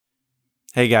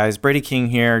Hey guys, Brady King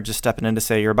here, just stepping in to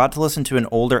say you're about to listen to an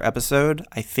older episode.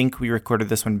 I think we recorded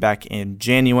this one back in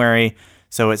January,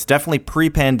 so it's definitely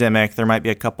pre-pandemic. There might be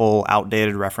a couple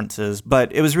outdated references,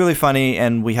 but it was really funny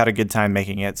and we had a good time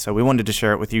making it, so we wanted to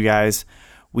share it with you guys.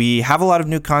 We have a lot of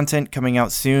new content coming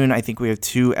out soon. I think we have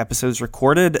 2 episodes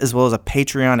recorded as well as a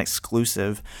Patreon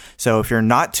exclusive. So if you're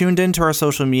not tuned into our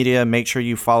social media, make sure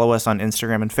you follow us on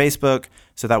Instagram and Facebook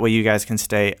so that way you guys can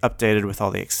stay updated with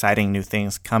all the exciting new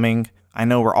things coming. I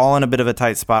know we're all in a bit of a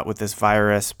tight spot with this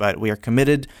virus, but we are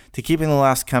committed to keeping the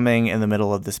laughs coming in the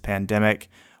middle of this pandemic.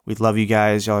 We love you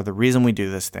guys. Y'all are the reason we do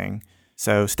this thing.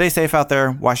 So stay safe out there,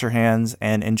 wash your hands,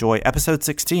 and enjoy episode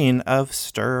 16 of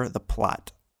Stir the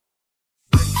Plot.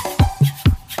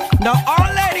 Now,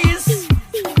 all ladies,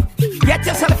 get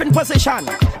yourself in position.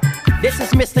 This is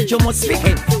Mr. Jomo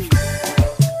speaking.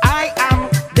 I am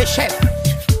the chef,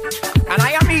 and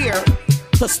I am here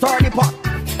to stir the pot.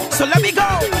 So let me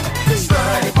go.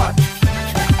 Stir the pot.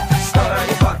 Stir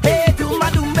the pot. Hey,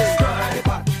 stir the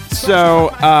pot. So,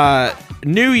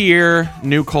 new year,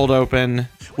 new cold open.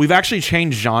 We've actually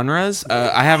changed genres.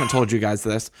 I haven't told you guys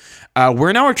this.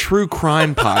 We're now a true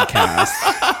crime podcast.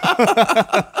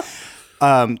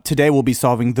 Today we'll be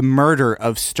solving the murder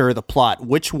of Stir the Plot.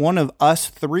 Which one of us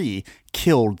 3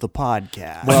 killed the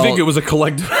podcast? I think it was a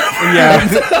collective effort.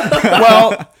 Yeah.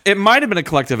 Well, it might have been a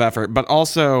collective effort, but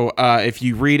also if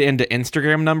you read into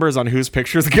Instagram numbers on whose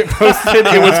pictures get posted,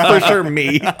 it was for sure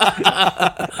me.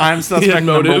 I'm suspect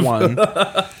number 1.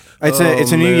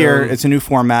 It's a new year. It's a new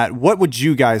format. What would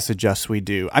you guys suggest we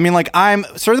do? I mean,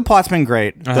 Stir the Plot's been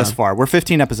great thus far. We're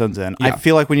 15 episodes in. Yeah. I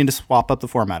feel like we need to swap up the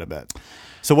format a bit.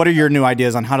 So what are your new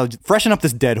ideas on how to freshen up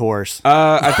this dead horse?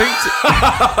 I think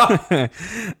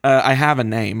I have a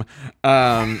name.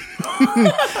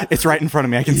 It's right in front of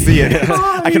me. I can see it.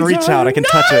 I can reach out. I can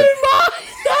touch it.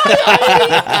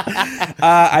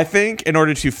 I think in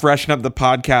order to freshen up the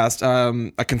podcast,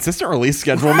 a consistent release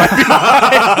schedule might be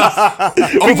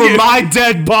nice. Over my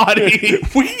dead body.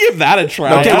 We can give that a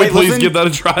try. Okay, wait, please give that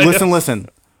a try. Listen.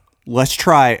 Let's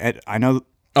try it. I know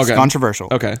it's controversial.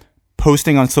 Okay.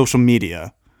 Posting on social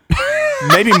media.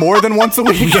 Maybe more than once a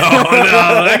week.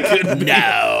 That couldn't be.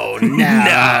 No.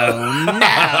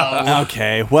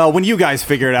 Okay. Well, when you guys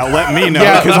figure it out, let me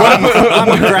know because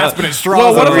I'm grasping at straws.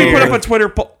 Well, what if we here. put up a Twitter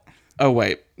poll? Oh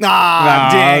wait.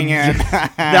 Dang it.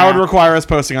 That would require us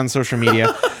posting on social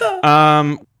media.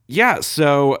 Yeah.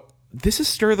 So this is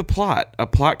Stir the Plot, a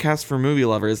plotcast for movie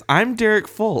lovers. I'm Derek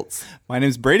Foltz. My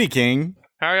name's Brady King.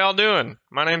 How are y'all doing?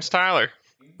 My name's Tyler.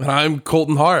 And I'm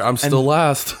Colton Hart. I'm still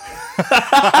last.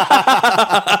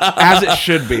 As it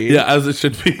should be. Yeah, as it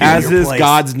should be. As is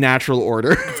God's natural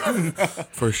order.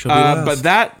 For sure. But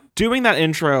doing that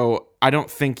intro, I don't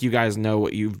think you guys know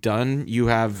what you've done. You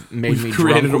have made me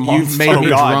drunk. You've made me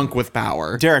drunk with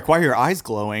power. Derek, why are your eyes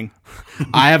glowing?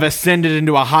 I have ascended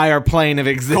into a higher plane of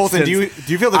existence. Colton, do you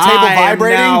feel the table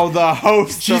vibrating? I am now the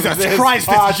host. Jesus of this Christ,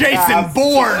 podcast. it's Jason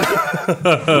Bourne.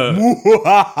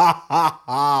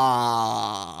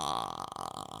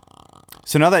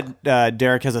 So now that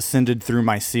Derek has ascended through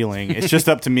my ceiling, it's just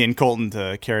up to me and Colton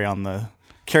to carry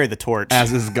the torch.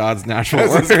 As is God's natural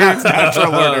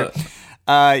order.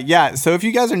 So if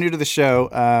you guys are new to the show,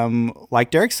 like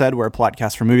Derek said, we're a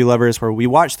plotcast for movie lovers where we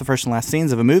watch the first and last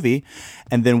scenes of a movie,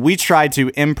 and then we try to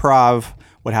improv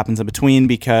what happens in between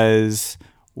because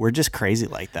we're just crazy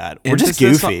like that. We're just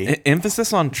goofy.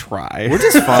 Emphasis on try. We're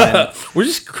just fun. We're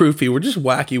just goofy. We're just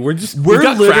wacky. We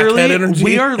got crackhead energy.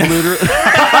 We are literally.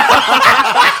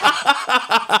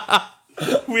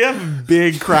 We have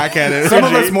big crackhead energy. Some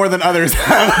of us more than others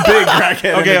have big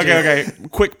crackhead energy. Okay.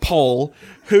 Quick poll.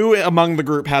 Who among the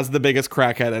group has the biggest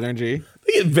crackhead energy? I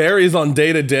think it varies on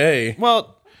day to day.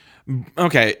 Well,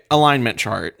 okay, alignment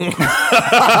chart. Y'all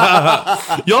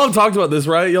have talked about this,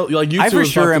 right? You I two for have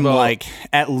sure talked am about like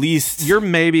at least You're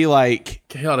maybe like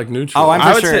chaotic neutral. Oh, I'm I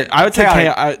for would sure. say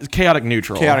chaotic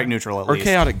neutral. Chaotic neutral at or least.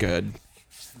 chaotic good.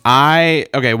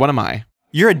 What am I?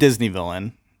 You're a Disney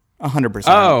villain. 100%.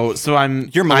 Oh, so I'm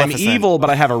Maleficent. evil, but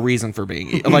I have a reason for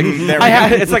being like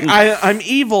I'm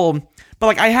evil, but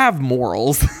like I have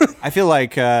morals. I feel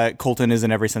like Colton is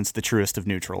in every sense the truest of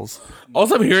neutrals.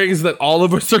 All I'm hearing is that all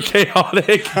of us are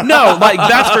chaotic. No, like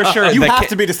that's for sure. You have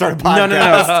to be to start a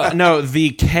podcast. No.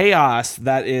 The chaos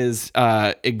that is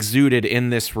exuded in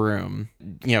this room.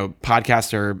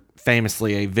 Podcasts are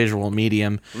famously a visual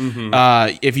medium.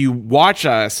 Mm-hmm. If you watch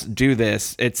us do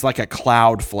this, it's like a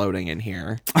cloud floating in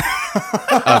here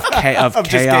of chaos, just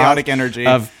chaotic energy,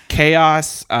 of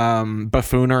chaos,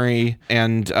 buffoonery,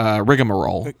 and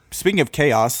rigmarole. Speaking of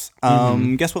chaos,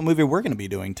 guess what movie we're going to be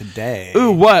doing today?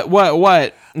 Ooh, what?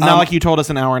 Not like you told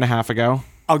us an hour and a half ago.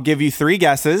 I'll give you 3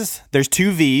 guesses. There's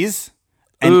 2 V's.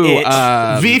 And Ooh, Itch.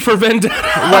 V for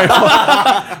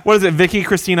Vendetta. What is it? Vicky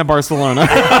Cristina Barcelona.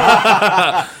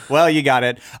 Well, you got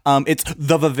it. It's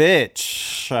The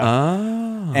Vavitch.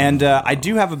 And I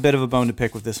do have a bit of a bone to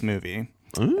pick with this movie.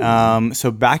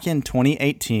 So back in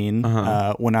 2018,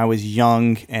 when I was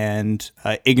young and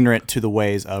ignorant to the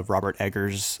ways of Robert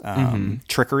Eggers'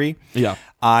 trickery,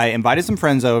 I invited some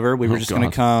friends over. We were just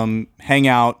going to come hang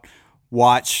out,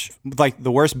 watch like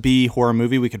the worst B horror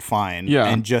movie we could find,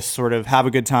 and just sort of have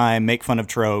a good time, make fun of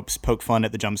tropes, poke fun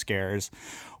at the jump scares.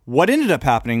 What ended up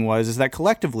happening is that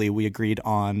collectively we agreed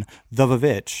on The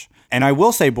Vavitch. And I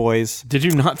will say, boys, did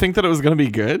you not think that it was going to be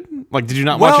good? Like, did you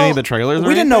not watch any of the trailers?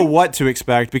 We didn't know what to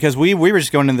expect because we were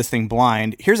just going into this thing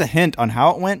blind. Here's a hint on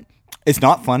how it went. It's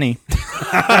not funny.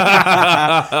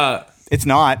 It's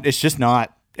not. It's just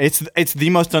not. It's the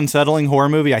most unsettling horror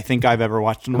movie I think I've ever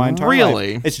watched in my entire life.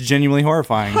 Really? It's genuinely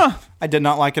horrifying. I did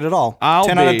not like it at all.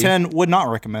 10 out of 10 would not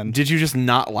recommend. Did you just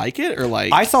not like it, or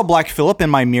like? I saw Black Phillip in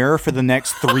my mirror for the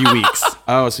next 3 weeks.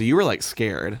 Oh, so you were like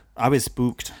scared. I was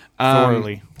spooked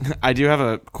thoroughly. I do have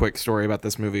a quick story about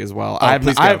this movie as well.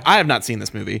 Please go. I have not seen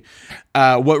this movie.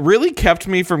 What really kept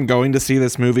me from going to see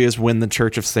this movie is when the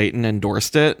Church of Satan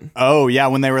endorsed it. Oh yeah,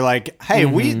 when they were like, "Hey,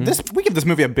 we give this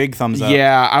movie a big thumbs up."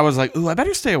 Yeah, I was like, "Ooh, I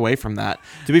better stay away from that."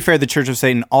 To be fair, the Church of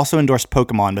Satan also endorsed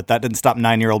Pokemon, but that didn't stop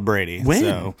 9-year-old Brady. When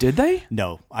so. did they?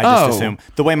 No, I just assume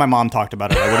the way my mom talked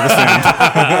about it, I would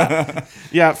have assumed.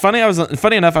 Yeah, funny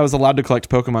enough, I was allowed to collect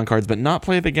Pokemon cards, but not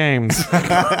play the games.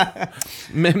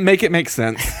 Make it make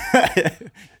sense.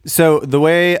 So the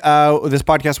way this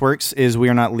podcast works is we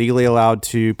are not legally allowed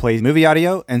to play movie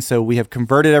audio, and so we have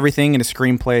converted everything into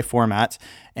screenplay format,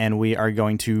 and we are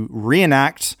going to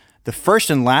reenact the first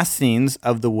and last scenes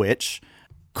of The Witch.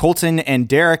 Colton and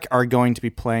Derek are going to be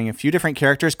playing a few different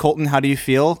characters. Colton, how do you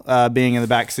feel being in the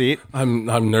back seat? I'm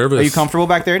nervous. Are you comfortable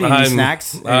back there? Do you need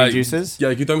snacks? Any juices? Yeah,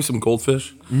 can you throw me some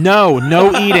goldfish? No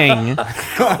eating.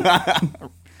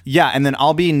 Yeah, and then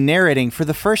I'll be narrating for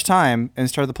the first time in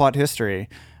Start of the Plot history.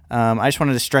 I just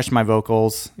wanted to stretch my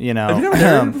vocals, you know. Have you never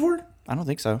narrated before? I don't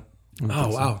think so. Oh,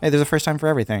 wow. Hey, there's a first time for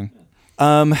everything.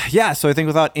 Yeah, so I think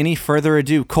without any further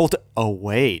ado, Colt. Oh,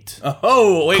 wait.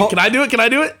 Oh, wait. Can I do it? Can I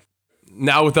do it?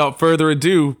 Now, without further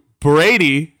ado,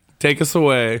 Brady, take us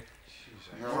away.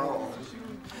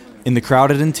 In the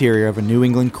crowded interior of a New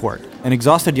England court, an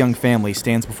exhausted young family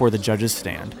stands before the judge's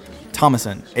stand.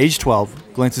 Thomason, age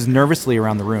 12, glances nervously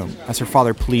around the room as her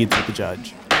father pleads with the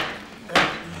judge.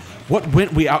 What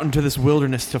went we out into this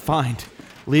wilderness to find?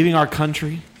 Leaving our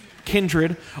country,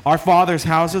 kindred, our fathers'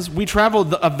 houses, we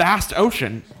traveled a vast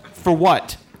ocean. For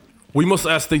what? We must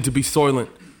ask thee to be silent.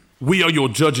 We are your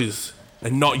judges,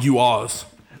 and not you ours.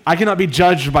 I cannot be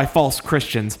judged by false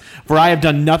Christians, for I have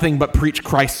done nothing but preach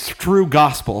Christ's true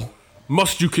gospel.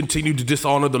 Must you continue to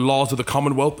dishonor the laws of the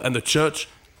Commonwealth and the Church?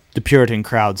 The Puritan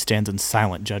crowd stands in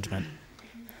silent judgment.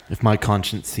 If my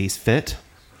conscience sees fit,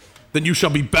 then you shall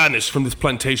be banished from this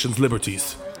plantation's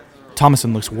liberties.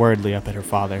 Thomason looks worriedly up at her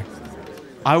father.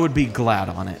 I would be glad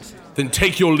on it. Then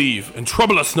take your leave and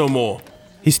trouble us no more.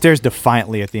 He stares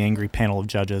defiantly at the angry panel of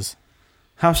judges.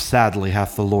 How sadly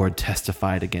hath the Lord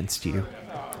testified against you.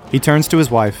 He turns to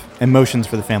his wife and motions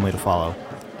for the family to follow.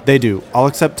 They do, all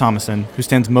except Thomason, who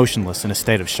stands motionless in a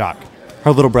state of shock.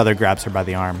 Her little brother grabs her by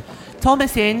the arm.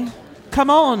 Thomason, come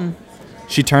on.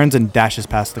 She turns and dashes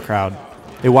past the crowd.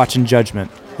 They watch in judgment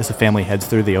as the family heads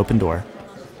through the open door.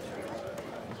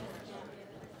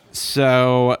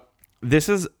 So, this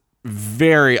is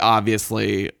very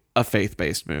obviously a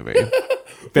faith-based movie.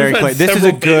 Very clear. This is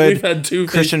a good two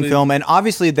Christian film, and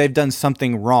obviously they've done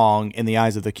something wrong in the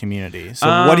eyes of the community.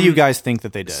 So what do you guys think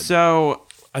that they did? So,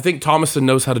 I think Thomason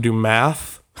knows how to do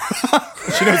math.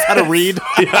 She knows how to read.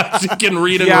 Yeah, she can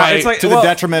read and write. it's like, to the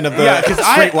detriment of the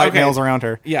straight white males around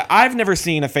her. Yeah, I've never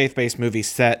seen a faith-based movie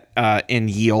set in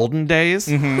ye olden days.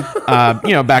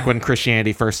 Back when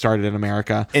Christianity first started in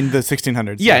America. In the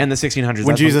 1600s. Yeah, in the 1600s.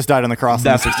 When Jesus died on the cross in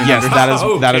the 1600s. Yes, that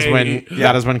is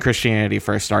Okay. when Christianity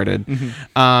first started.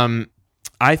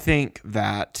 I think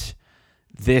that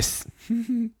this...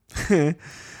 He's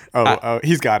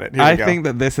got it. Here we I go. think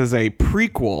that this is a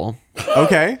prequel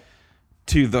Okay.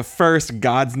 to the first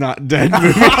God's Not Dead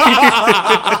movie.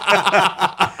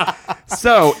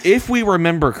 So, if we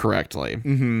remember correctly...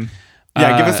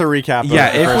 Yeah, give us a recap. yeah,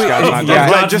 of if First we- God's Not yeah,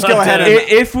 Dead. Just go ahead and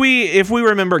if we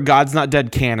remember God's Not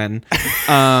Dead canon,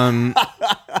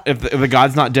 if the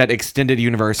God's Not Dead extended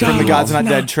universe, from the God's Not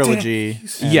Dead trilogy.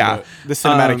 and yeah, the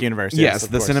cinematic universe. Yes,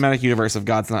 of the course. cinematic universe of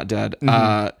God's Not Dead.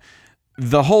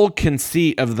 The whole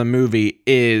conceit of the movie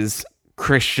is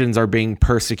Christians are being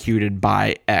persecuted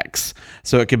by X.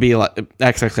 So it could be like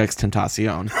XXX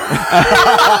Tentacion.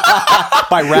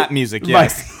 By rap music,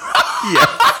 yes.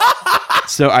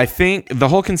 So I think the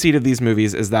whole conceit of these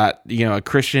movies is that, you know, a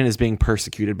Christian is being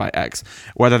persecuted by X,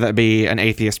 whether that be an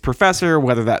atheist professor,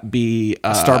 whether that be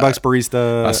Starbucks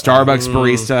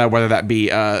barista, whether that be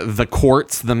the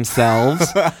courts themselves.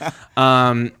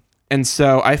 And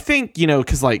so I think, you know,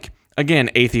 because like, again,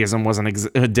 atheism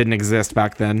didn't exist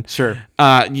back then. Sure.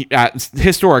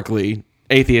 Historically,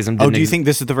 atheism didn't do you think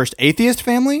this is the first atheist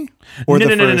family? Or No,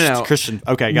 the no, first no. Christian?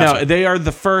 Okay, gotcha. No, they are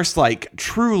the first like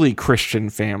truly Christian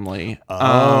family.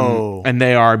 Oh. And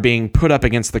they are being put up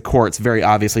against the courts very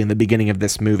obviously in the beginning of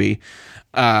this movie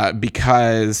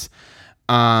because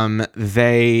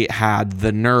they had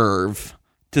the nerve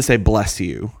to say bless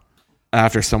you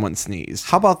after someone sneezed.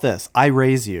 How about this? I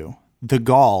raise you the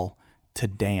gall to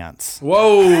dance.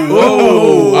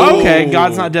 Whoa. Okay,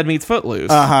 God's Not Dead meets Footloose.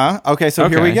 Okay, so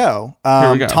here we go.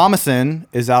 Here we go. Thomason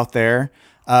is out there.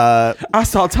 I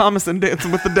saw Thomason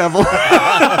dancing with the devil.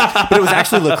 But it was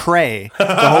actually Lecrae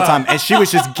the whole time. And she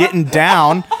was just getting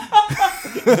down.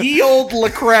 Ye old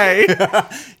Lecrae.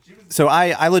 So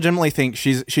I legitimately think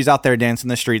she's out there dancing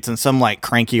the streets and some like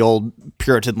cranky old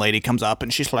Puritan lady comes up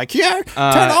and she's like, yeah,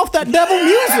 turn off that devil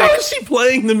How music. is she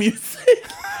playing the music?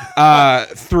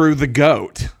 Through the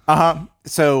goat.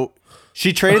 So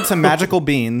she traded some magical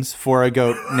beans for a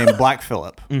goat named Black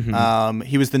Phillip.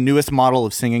 He was the newest model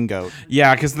of singing goat.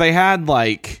 Yeah, because they had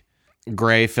like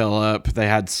Gray Phillip, they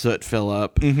had Soot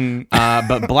Phillip,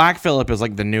 but Black Phillip is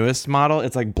like the newest model.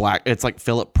 It's like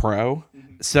Phillip Pro.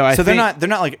 So they're not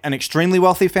like an extremely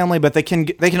wealthy family, but they can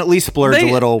at least splurge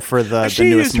a little for the she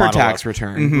newest used her model. tax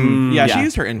return. Yeah, she Yeah.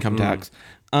 used her income tax.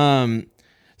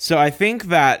 So I think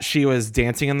that she was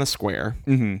dancing in the square.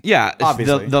 Yeah,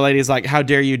 Obviously. the lady's like, "How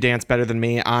dare you dance better than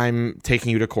me? I'm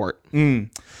taking you to court."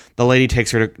 The lady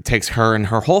takes her and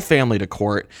her whole family to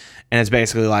court, and it's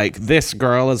basically like, this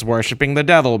girl is worshiping the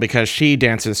devil because she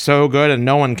dances so good and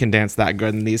no one can dance that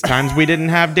good in these times. We didn't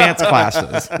have dance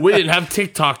classes. We didn't have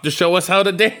TikTok to show us how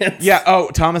to dance. Yeah. Oh,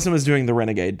 Thomason was doing the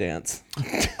renegade dance.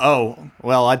 Oh,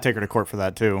 well, I'd take her to court for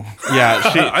that too. Yeah,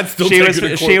 I'd still she take was her to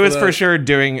court she for was that. for sure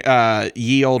doing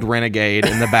ye old renegade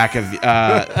in the back of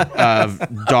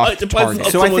Doth If I Target.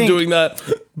 saw So I someone think- doing that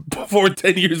before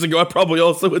 10 years ago, I probably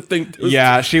also would think.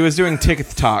 Yeah, she was doing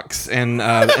TikToks in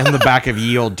the back of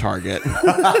ye old Target.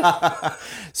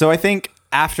 So I think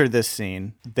after this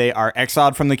scene, they are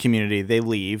exiled from the community. They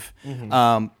leave,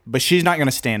 but she's not going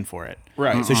to stand for it.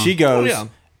 Right. So she goes, yeah.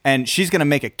 and she's going to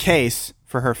make a case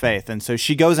for her faith. And so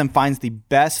she goes and finds the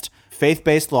best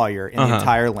faith-based lawyer in the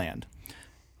entire land,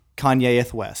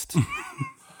 Kanyeith West.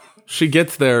 She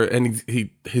gets there and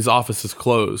his office is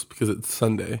closed because it's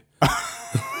Sunday.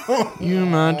 You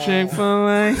my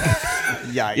Chick-fil-A.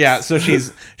 Yikes. Yeah, so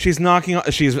she's knocking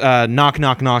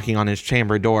knocking on his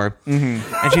chamber door, and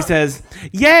she says,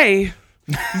 "Yay,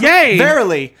 yay,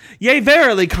 Verily. yay,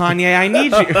 verily, Kanye, I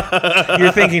need you."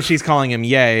 You're thinking she's calling him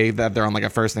Yay, that they're on like a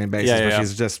first name basis, Yeah, but yeah.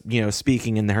 she's just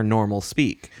speaking in her normal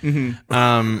speak.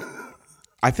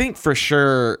 I think for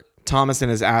sure Thomason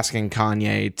is asking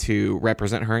Kanye to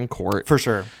represent her in court For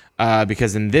sure.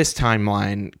 because in this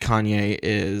timeline, Kanye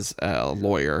is a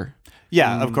lawyer.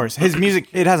 Yeah, of course. His music,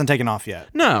 it hasn't taken off yet.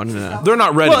 No. They're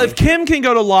not ready. Well, if Kim can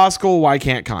go to law school, why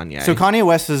can't Kanye? So Kanye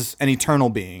West is an eternal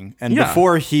being. And Yeah.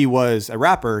 before he was a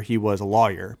rapper, he was a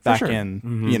lawyer back sure. in,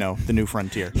 the new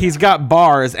frontier. He's got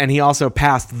bars, and he also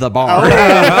passed the bar.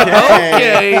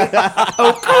 okay.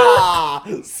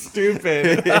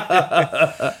 Stupid.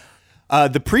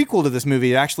 The prequel to this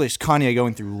movie actually is Kanye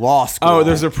going through law school. Oh,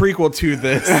 there's a prequel to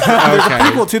this. There's a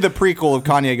prequel to the prequel of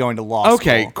Kanye going to law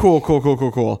Okay, school.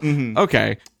 cool.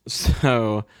 Okay,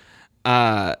 so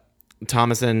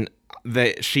Thomason,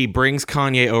 she brings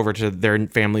Kanye over to their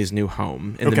family's new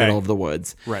home in the Okay. middle of the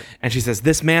woods. Right. And she says,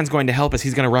 "This man's going to help us.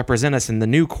 He's going to represent us in the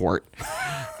new court."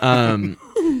 And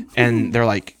they're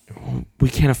like, "We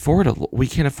can't afford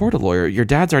a lawyer. Your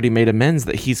dad's already made amends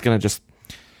that he can't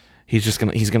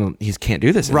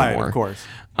do this Right, anymore." of course.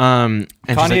 And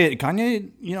she's like, Kanye,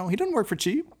 he doesn't work for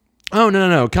cheap. "Oh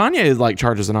no. Kanye like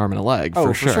charges an arm and a leg Oh,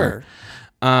 for sure."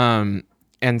 And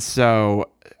so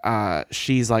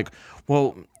she's like,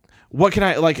 "Well, what can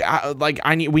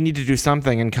we need to do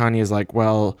something." And Kanye's like,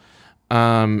 "Well,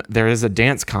 there is a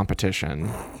dance competition."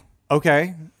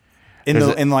 Okay.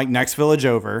 In like next village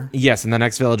over. Yes, in the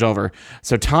next village over.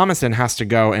 So Thomason has to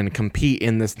go and compete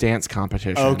in this dance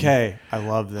competition. Okay. I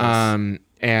love this.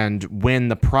 and win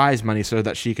the prize money so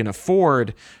that she can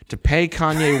afford to pay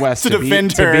Kanye West To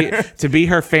defend her. to be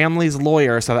her family's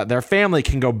lawyer so that their family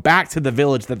can go back to the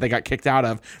village that they got kicked out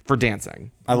of for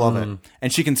dancing. I love it.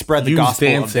 And she can spread the Use gospel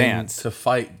of dancing dance. to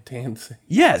fight dancing.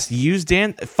 Yes,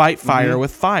 fight fire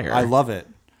with fire. I love it.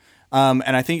 And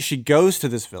I think she goes to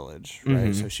this village,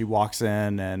 right? So she walks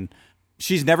in and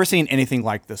she's never seen anything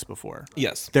like this before.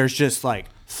 Yes. There's just like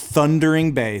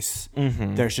thundering bass.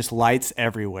 There's just lights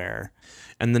everywhere.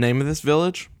 And the name of this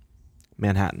village?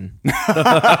 Manhattan.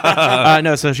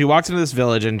 No, so she walks into this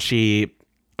village and she's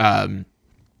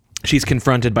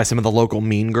confronted by some of the local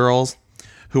mean girls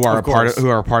who are a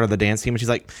part of the dance team. And she's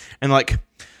like,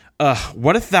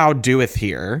 what if thou doeth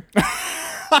here?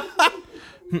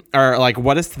 Or like,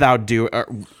 what dost thou do?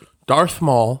 Darth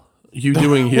Maul, you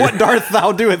doing here? What doth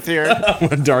thou doeth here?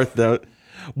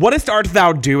 What art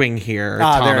thou doing here,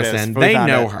 there it is. Thomason? We They found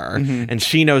know it. her, and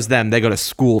she knows them. They go to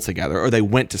school together, or they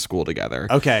went to school together.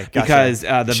 Okay, gotcha.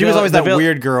 Because she was always that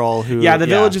weird girl who. Yeah, the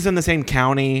village is in the same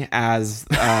county as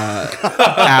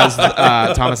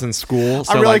Thomason's school.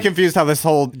 So I'm really like, confused how this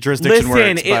whole jurisdiction works.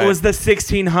 listen, it but was the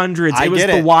 1600s. I It was get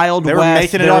the it. Wild They were West.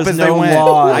 making it There up was as they no went.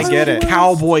 laws. I get it.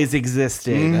 Cowboys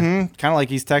existed. kind of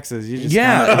like East Texas. You just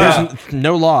Yeah, there's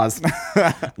no laws.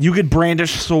 You could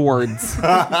brandish swords.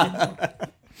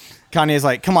 Kanye's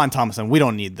like, come on, Thomason, we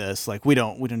don't need this. Like, we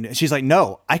don't. She's like,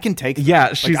 no, I can take this.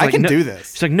 Yeah, she's I can no, do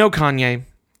this. She's like, no, Kanye,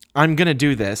 I'm gonna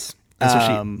do this. And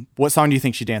so What song do you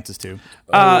think she dances to?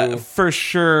 for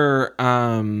sure,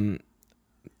 I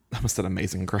almost said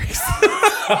Amazing Grace.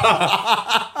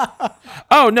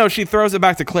 Oh no, she throws it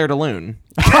back to Claire de Lune.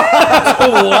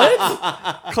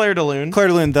 What? Claire de Lune. Claire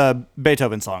de Lune, the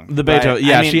Beethoven song. The Beethoven. right?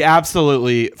 Yeah, I mean, she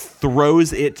absolutely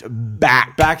throws it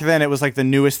back. Back then, it was like the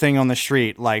newest thing on the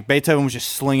street. Like Beethoven was just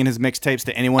slinging his mixtapes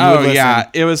to anyone who would Oh listen. yeah,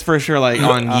 it was for sure like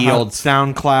on Yield,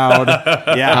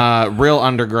 SoundCloud, Yeah. real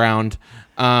underground.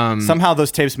 Somehow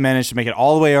those tapes managed to make it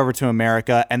all the way over to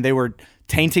America, and they were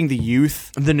tainting the youth.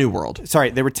 The New World. Sorry,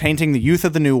 they were tainting the youth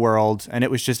of the New World, and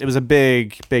it was a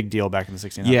big deal back in the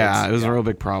 1600s. Yeah, it was a real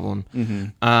big problem.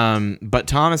 But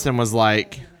Thomason was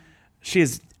like, she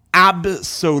is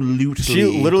absolutely. She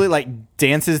literally like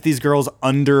dances these girls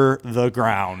under the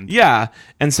ground. Yeah,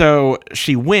 and so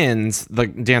she wins the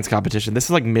dance competition. This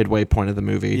is like midway point of the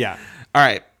movie. Yeah. All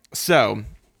right, so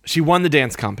she won the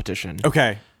dance competition.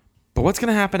 Okay. But what's going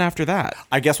to happen after that?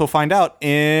 I guess we'll find out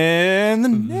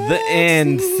in The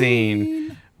end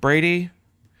scene. Brady,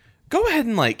 go ahead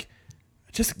and like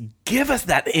just give us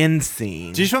that end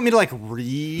scene. Do you just want me to like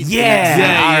read? Yeah.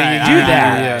 All right, Do all right,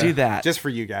 that. all right. Do that. Just for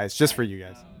you guys. Just for you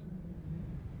guys.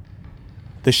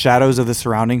 The shadows of the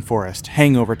surrounding forest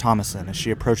hang over Thomason as she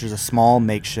approaches a small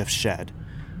makeshift shed.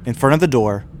 In front of the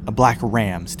door, a black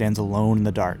ram stands alone in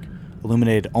the dark,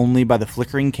 illuminated only by the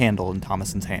flickering candle in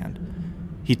Thomason's hand.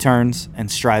 He turns and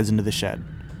strides into the shed.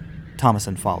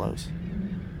 Thomason follows.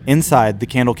 Inside, the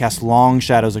candle casts long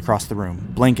shadows across the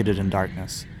room, blanketed in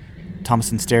darkness.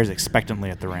 Thomason stares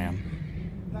expectantly at the ram.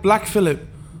 Black Phillip,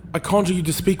 I conjure you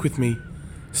to speak with me.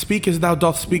 Speak as thou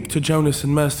dost speak to Jonas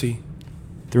and Mercy.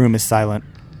 The room is silent.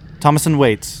 Thomason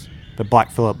waits, but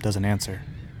Black Phillip doesn't answer.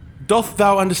 Doth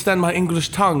thou understand my English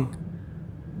tongue?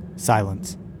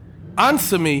 Silence.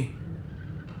 Answer me.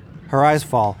 Her eyes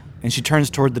fall, and she turns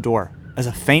toward the door, as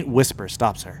a faint whisper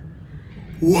stops her.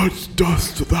 What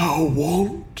dost thou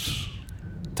want?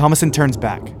 Thomason turns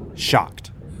back,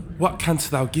 shocked. What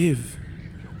canst thou give?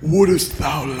 Wouldst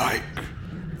thou like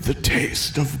the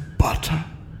taste of butter?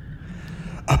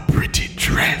 A pretty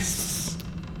dress?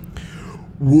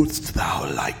 Wouldst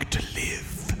thou like to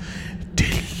live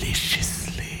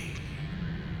deliciously?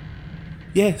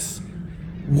 Yes.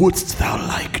 Wouldst thou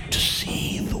like to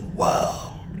see the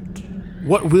world?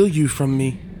 What will you from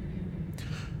me?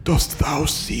 Dost thou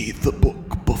see the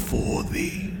book before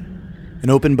thee? An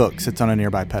open book sits on a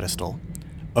nearby pedestal.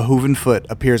 A hooven foot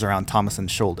appears around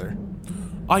Thomason's shoulder.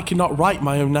 I cannot write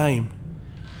my own name.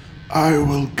 I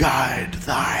will guide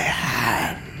thy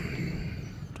hand.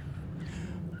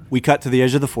 We cut to the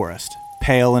edge of the forest,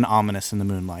 pale and ominous in the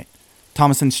moonlight.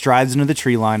 Thomason strides into the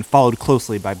tree line, followed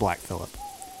closely by Black Phillip.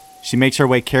 She makes her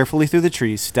way carefully through the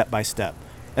trees, step by step,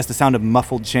 as the sound of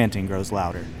muffled chanting grows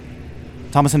louder.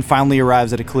 Thomason finally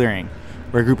arrives at a clearing,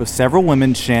 where a group of several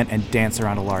women chant and dance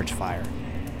around a large fire.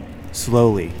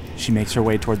 Slowly, she makes her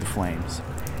way toward the flames.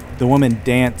 The women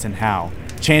dance and howl,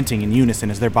 chanting in unison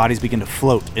as their bodies begin to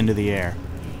float into the air.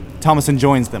 Thomason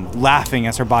joins them, laughing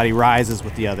as her body rises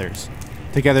with the others.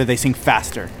 Together they sing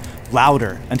faster,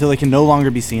 louder, until they can no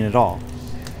longer be seen at all.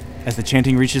 As the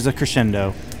chanting reaches a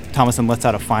crescendo, Thomason lets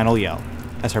out a final yell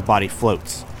as her body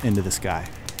floats into the sky.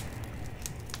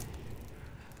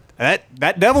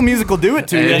 That devil music will do it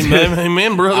to you.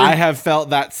 Amen, brother. I have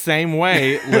felt that same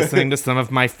way listening to some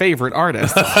of my favorite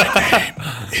artists.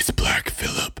 It's Black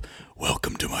Phillip.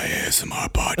 Welcome to my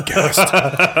ASMR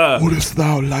podcast. Wouldst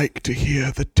thou like to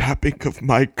hear the tapping of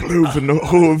my cloven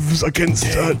hooves against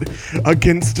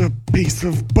a piece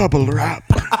of bubble wrap?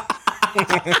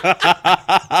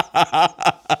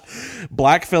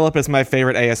 Black Phillip is my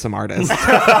favorite ASMR artist.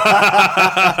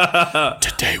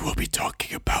 Today we'll be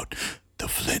talking about the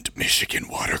Flint, Michigan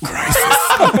water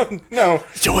crisis. No.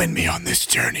 Join me on this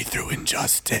journey through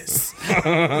injustice.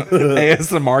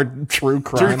 ASMR true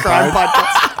crime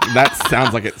podcast. That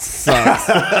sounds like it sucks.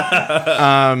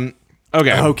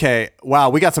 Okay. Okay. Wow,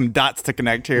 we got some dots to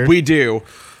connect here. We do.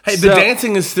 Hey, the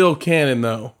dancing is still canon,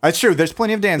 though. That's true. There's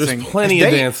plenty of dancing. There's plenty of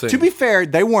dancing. To be fair,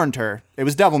 they warned her. It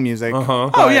was devil music.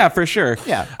 Oh, yeah, for sure.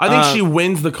 Yeah. I think she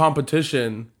wins the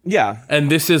competition, Yeah.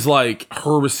 and this is like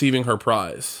her receiving her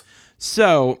prize.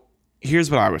 So here's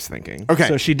what I was thinking. Okay.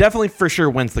 So she definitely for sure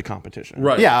wins the competition.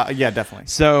 Right. Yeah, definitely.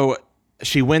 So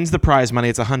she wins the prize money.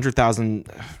 It's 100,000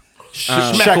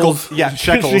 Shekels. Yeah,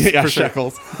 shekels. Yeah, for sure.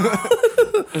 shekels.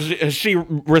 she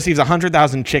receives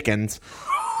 100,000 chickens.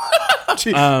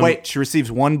 She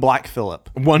receives one Black Phillip.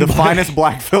 One finest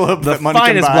Black Phillip that money can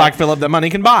finest buy. Black Phillip that money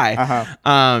can buy.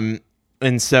 Uh-huh.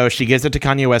 And so she gives it to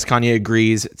Kanye West. Kanye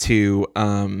agrees to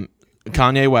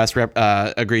Kanye West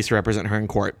agrees to represent her in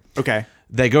court. Okay.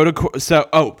 They go to court. So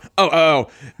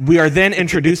we are then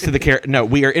introduced to the character. No,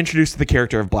 we are introduced to the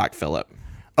character of Black Phillip.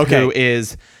 Okay. Who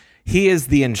is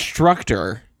the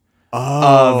instructor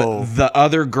of the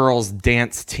other girls'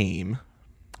 dance team.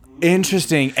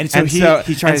 Interesting. And so he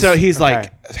tries. And so he's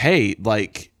like, "Hey,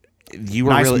 like you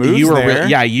were Nice really, moves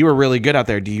there. you were really good out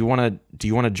there. Do you want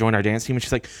to join our dance team?" And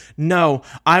she's like, "No,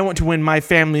 I want to win my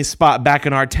family's spot back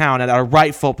in our town at our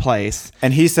rightful place."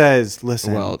 And he says,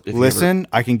 "Listen, Well, if you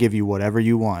I can give you whatever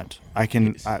you want. I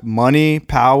can money,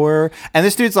 power." And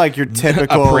this dude's like your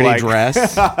typical A pretty like, dress,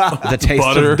 the taste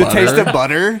Butter. of the butter. taste of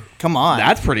butter. Come on.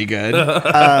 That's pretty good.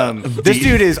 This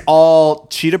dude is all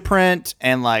cheetah print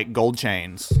and like gold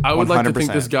chains. I would like to 100%.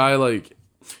 think this guy, like,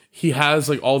 he has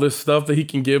like all this stuff that he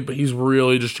can give, but he's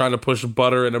really just trying to push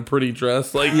butter in a pretty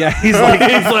dress. Like, Yeah, he's like,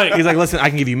 he's like, listen, I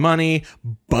can give you money,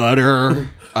 butter,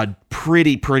 a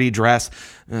pretty dress,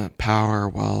 power,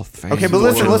 wealth, fame. Okay, but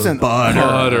listen.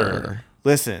 butter.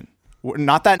 Listen.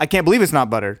 Not that I can't believe it's not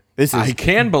butter. This is I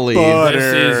can believe. butter.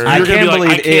 This is- I You're gonna can be like,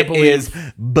 believe I can't it is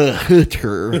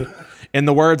butter. In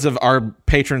the words of our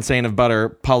patron saint of butter,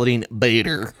 Pauline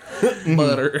Bader.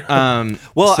 butter.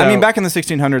 Well, So- I mean, back in the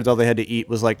 1600s, all they had to eat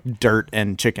was like dirt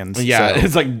and chickens. Yeah,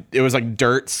 so- it was like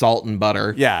dirt, salt, and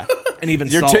butter. yeah, and even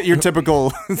your salt. your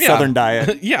typical Southern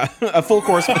diet. Yeah, a full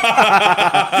course.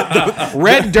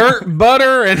 Red dirt,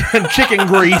 butter, and chicken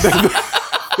grease.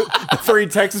 3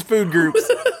 Texas food groups.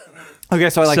 Okay,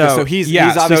 so I like this. So he's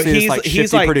obviously this like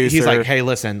shifty producer. He's like, hey,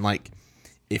 listen, like,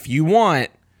 if you want,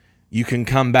 you can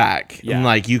come back. Yeah. And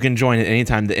like, you can join at any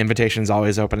time. The invitation's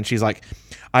always open. And she's like,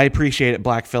 I appreciate it,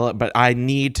 Black Phillip, but I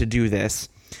need to do this.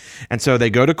 And so they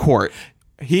go to court.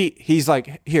 He's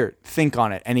like, here, think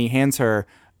on it, and he hands her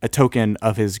a token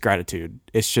of his gratitude.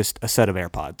 It's just a set of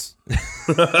AirPods.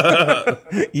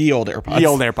 Ye old AirPods. The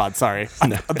old AirPods, sorry,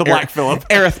 the Black Phillip.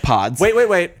 Aerith pods.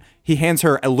 Wait. He hands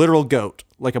her a literal goat,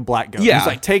 like a black goat. Yeah. He's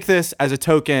like, take this as a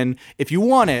token. If you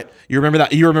want it, You remember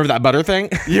that? You remember that butter thing?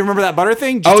 you remember that butter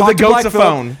thing? Just Oh, talk the to Black goat's a Phillip.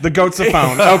 phone. The goat's a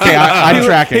phone. Okay, I'm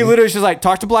tracking. He literally just like,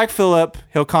 talk to Black Phillip.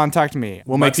 He'll contact me.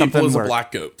 We'll My make people something is work. a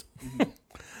black goat.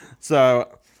 So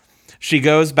she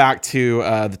goes back to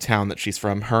the town that she's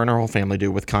from. Her and her whole family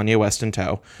do, with Kanye West in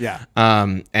tow. Yeah.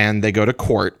 And they go to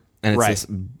court, and it's Right. this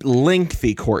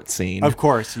lengthy court scene. Of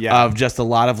course, yeah. Of just a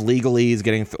lot of legalese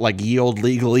getting like ye old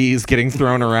legalese getting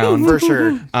thrown around. For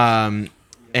sure. And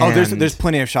There's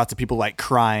plenty of shots of people like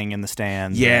crying in the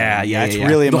stands. Yeah, And, yeah, It's yeah.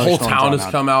 really The emotional. whole and town drawn has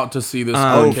out. come out to see this.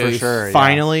 Oh, case. for sure. yeah.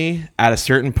 Finally, at a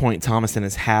certain point, Thomason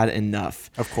has had enough.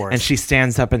 Of course. And she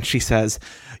stands up and she says,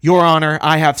 Your Honor,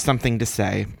 I have something to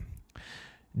say.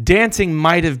 Dancing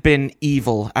might have been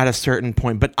evil at a certain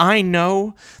point, but I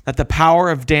know that the power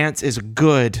of dance is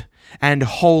good and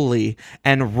holy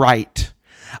and right.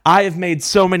 I have made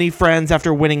so many friends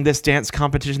after winning this dance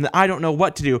competition that I don't know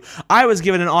what to do. I was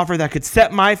given an offer that could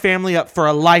set my family up for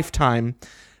a lifetime.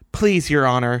 Please, Your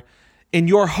Honor, in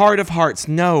your heart of hearts,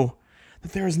 know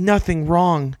that there is nothing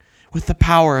wrong with the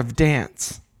power of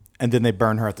dance. And then they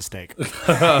burn her at the stake.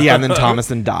 Yeah, and then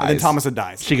Thomason dies. Then Thomason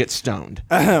dies. She gets stoned.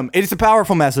 It's a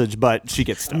powerful message, but she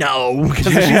gets stuck. No, because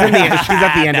she's at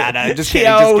the end. Nah, just kidding,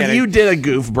 just kidding. You did a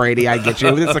goof, Brady. I get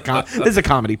you. This is a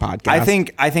comedy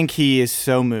podcast. I think he is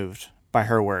so moved by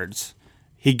her words.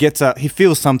 He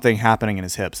feels something happening in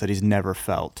his hips that he's never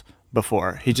felt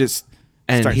before. He just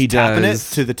And starts he tapping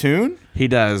does- it to the tune. He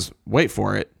does. Wait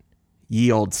for it.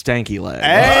 Ye old stanky leg.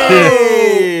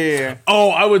 Hey! Oh,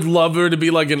 I would love there to be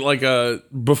like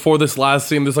before this last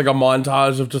scene, there's like a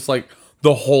montage of just like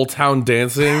the whole town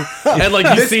dancing, and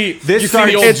like you see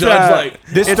the old judge like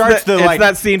this starts the it's like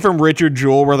that scene from Richard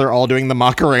Jewell where they're all doing the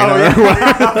Macarena.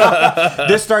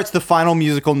 this starts the final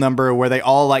musical number where they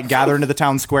all like gather into the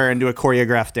town square and do a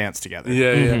choreographed dance together.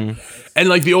 yeah, and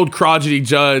like the old crotchety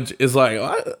judge is like,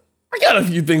 I got a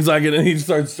few things I can, and he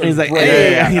starts He's like, breaking.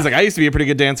 hey. He's like, I used to be a pretty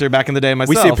good dancer back in the day myself.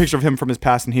 We see a picture of him from his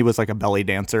past, and he was like a belly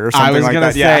dancer or something I was like gonna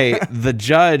that. say Yeah. the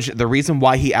judge. The reason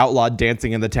why he outlawed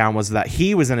dancing in the town was that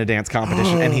he was in a dance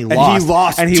competition and he And lost. he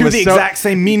lost And he to was the so- exact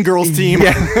same Mean Girls team.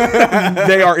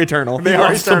 They are eternal. They are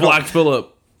Lost to eternal. Black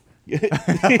Phillip. He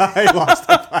lost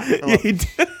to He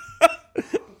did.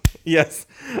 Yes.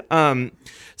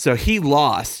 So he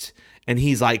lost, and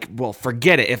he's like, "Well,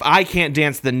 forget it. If I can't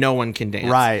dance, then no one can dance."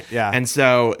 Right, yeah. And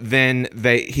so then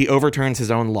he overturns his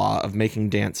own law of making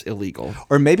dance illegal.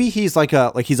 Or maybe he's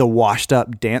he's a washed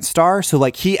up dance star. So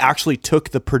like he actually took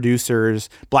the producers,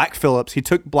 Black Phillips, he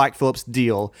took Black Phillips'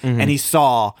 deal and he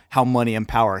saw how money and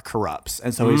power corrupts.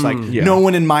 And so he's like, no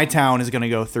one in my town is going to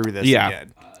go through this Yeah.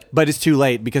 again. But it's too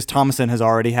late because Thomason has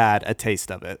already had a taste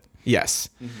of it. Yes.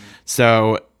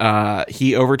 So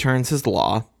he overturns his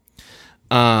law.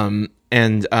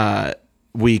 And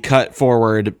we cut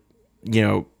forward,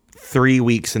 3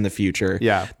 weeks in the future.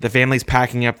 Yeah. The family's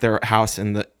packing up their house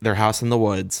in the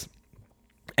woods,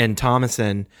 and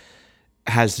Thomason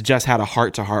has just had a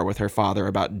heart-to-heart with her father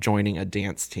about joining a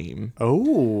dance team.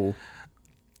 Oh.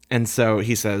 And so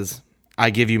he says, I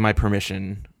give you my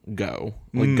permission. Go.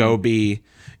 Like, go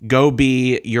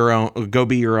be your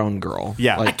own girl.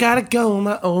 Yeah. Like, Gotta go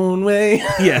my own way.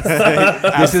 yes.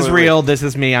 This is real. This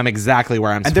is me. I'm exactly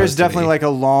where I'm And there's supposed to definitely be. like a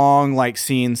long like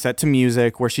scene set to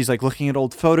music where she's like looking at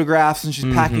old photographs and she's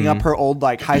packing up her old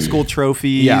like high school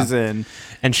trophies Yeah.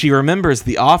 And she remembers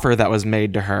the offer that was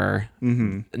made to her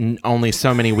only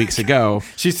so many weeks ago.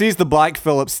 she sees the Black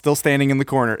Phillips still standing in the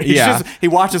corner. He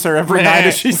watches her every night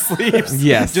as she sleeps.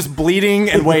 Yes. Just bleeding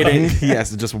and waiting.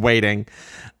 Yes, just waiting.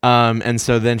 And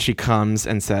so then she comes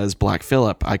and says, Black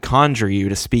Phillip, I conjure you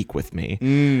to speak with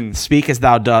me. Speak as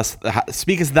thou doth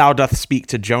speak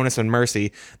to Jonas and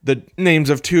Mercy, the names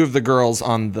of two of the girls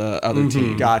on the other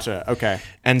team. Gotcha. Okay.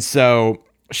 And so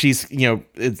she's,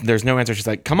 there's no answer. She's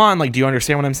like, come on, like, do you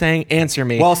understand what I'm saying? Answer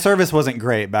me. Well, service wasn't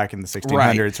great back in the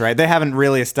 1600s, right? They haven't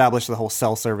really established the whole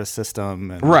cell service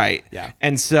system. And, right. Yeah.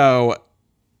 And so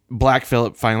Black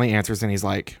Phillip finally answers and he's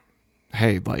like,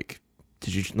 hey, like,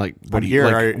 did you like what I'm do you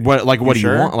here. like what do you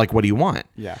sure? want? Like, what do you want?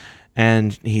 Yeah.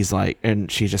 And he's like,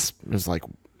 and she just was like,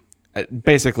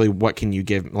 basically, what can you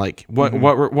give? Like, what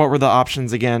were the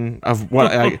options again of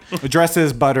what?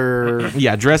 Dresses, butter.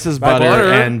 Yeah, dresses, butter,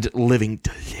 butter. and living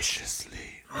deliciously.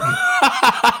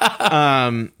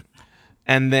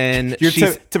 And then Your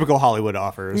she's typical Hollywood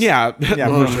offers. yeah, Yeah,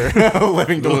 for sure.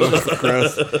 Living delicious.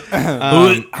 gross.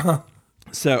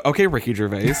 So okay, Ricky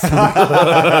Gervais.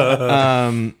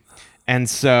 And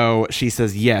so she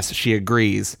says yes, she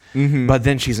agrees, but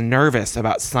then she's nervous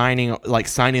about signing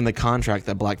the contract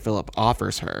that Black Phillip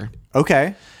offers her,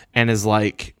 Okay. and is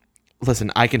like,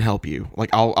 "Listen, I can help you. Like,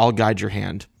 I'll guide your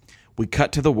hand." We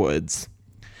cut to the woods.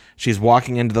 She's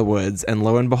walking into the woods, and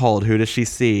lo and behold, who does she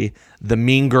see? The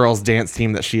Mean Girls dance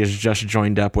team that she has just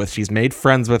joined up with. She's made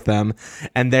friends with them,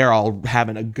 and they're all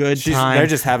having a good time. They're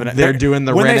just having it. They're doing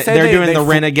the when they say they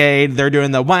renegade. They're doing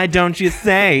the why don't you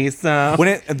say so?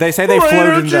 When they say they Why float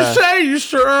don't in you the say you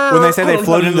sure? when they say they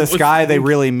float into the What's- sky, they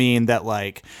really mean that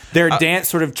like their dance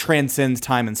sort of transcends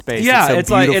time and space. Yeah, so it's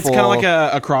like it's beautiful. kind of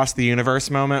like a across the universe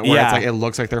moment where Yeah. it's like it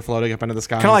looks like they're floating up into the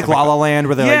sky. kind of like La La Land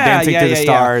where they're like dancing through the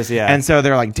stars. Yeah. And so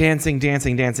they're like dancing,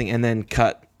 and then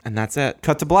cut, and that's it.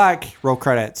 cut to black. Roll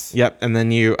credits. Yep, and then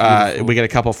we get a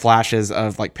couple flashes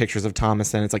of like pictures of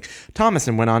Thomason. It's like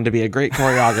Thomason went on to be a great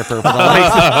choreographer for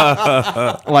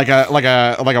the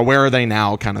like a Where Are They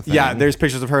Now kind of thing. Yeah, there's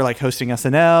pictures of her like hosting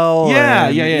SNL. Yeah,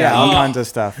 and, yeah. all Oh. kinds of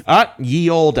stuff. ye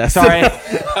old Sorry.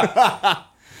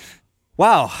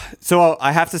 Wow. So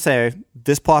I have to say,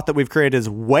 this plot that we've created is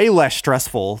way less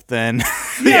stressful than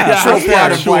the actual How's the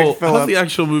plot of Black how's Phillip. the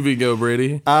actual movie go,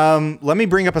 Brady? Let me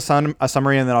bring up a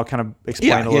summary and then I'll kind of explain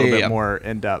Yeah, a little yeah, bit yeah. more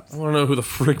in depth. I want to know who the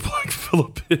frick Black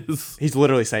Phillip is. He's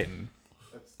literally Satan.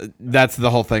 That's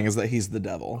the whole thing, is that he's the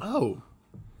devil. Oh.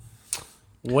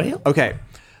 Well. Okay.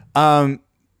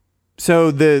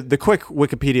 So the quick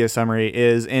Wikipedia summary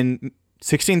is in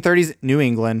 1630s New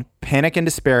England, panic and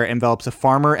despair envelops a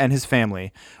farmer and his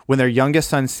family when their youngest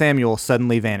son Samuel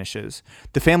suddenly vanishes.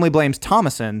 The family blames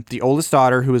Thomasin, the oldest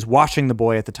daughter who was watching the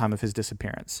boy at the time of his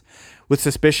disappearance. With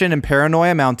suspicion and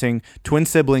paranoia mounting, twin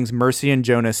siblings Mercy and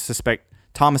Jonas suspect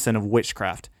Thomasin of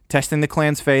witchcraft, testing the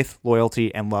clan's faith,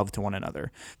 loyalty, and love to one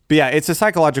another. But yeah, it's a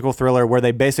psychological thriller where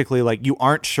they basically, like, you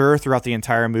aren't sure throughout the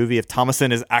entire movie if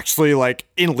Thomasin is actually, like,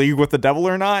 in league with the devil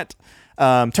or not.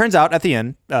 Turns out at the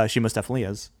end, she most definitely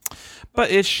is.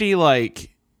 But is she,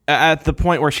 like, at the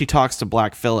point where she talks to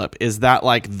Black Phillip, is that,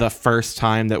 like, the first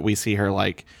time that we see her,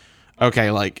 like,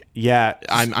 okay, like, yeah,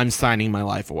 I'm signing my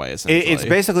life away, essentially? It's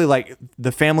basically like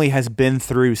the family has been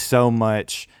through so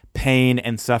much pain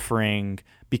and suffering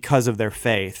because of their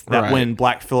faith that when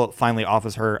Black Phillip finally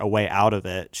offers her a way out of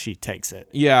it, she takes it.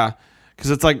 Yeah. Because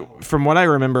it's like, from what I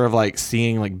remember of like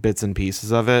seeing like bits and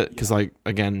pieces of it, because like,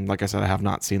 again, like I said, I have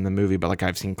not seen the movie, but like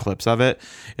I've seen clips of it.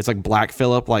 It's like Black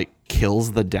Phillip like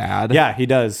kills the dad. Yeah, he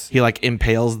does. He like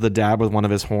impales the dad with one of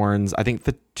his horns. I think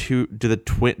do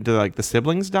the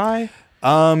siblings die?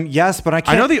 Yes, but I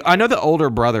can't. I know the older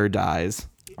brother dies.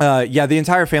 Yeah, the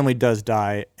entire family does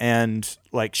die, and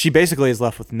like she basically is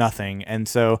left with nothing. And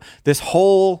so this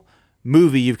whole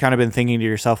movie, you've kind of been thinking to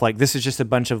yourself, like, this is just a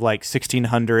bunch of like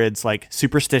 1600s like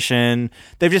superstition.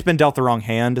 They've just been dealt the wrong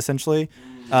hand, essentially.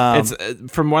 It's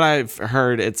from what I've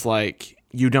heard, it's like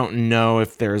you don't know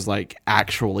if there's like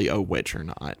actually a witch or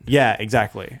not. Yeah,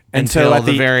 exactly. Until at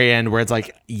the very end, where it's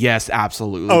like, yes,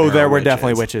 absolutely. Oh, there were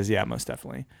definitely witches. Yeah, most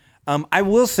definitely. I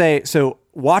will say, so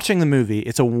watching the movie,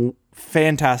 it's a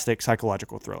fantastic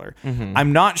psychological thriller. Mm-hmm.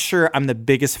 I'm not sure I'm the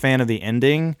biggest fan of the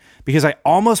ending because I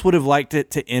almost would have liked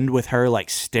it to end with her like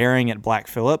staring at Black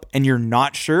Phillip, and you're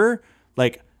not sure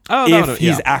like if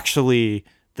he's actually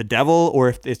the devil or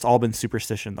if it's all been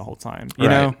superstition the whole time. You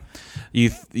know,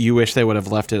 you wish they would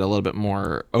have left it a little bit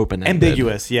more open-ended.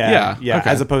 Ambiguous. Yeah. Okay.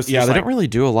 As opposed to they don't really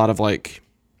do a lot of like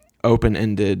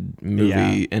open-ended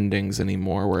movie endings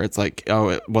anymore, where it's like,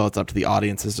 it's up to the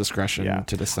audience's discretion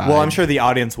to decide. Well, I'm sure the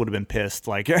audience would have been pissed.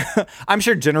 Like, I'm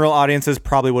sure general audiences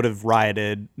probably would have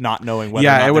rioted, not knowing whether.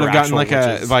 Yeah, it would have gotten like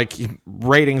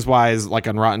ratings wise, like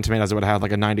on Rotten Tomatoes, it would have had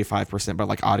like a 95%, but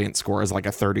like audience score is like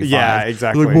a 35. Yeah,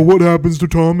 exactly. Like, well, what happens to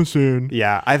Thomasin?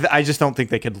 Yeah, I just don't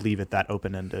think they could leave it that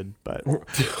open-ended. But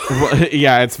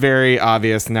yeah, it's very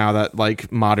obvious now that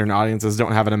like modern audiences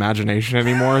don't have an imagination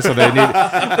anymore, so they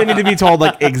need to be told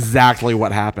like exactly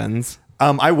what happens.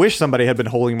 I wish somebody had been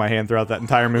holding my hand throughout that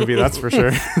entire movie. That's for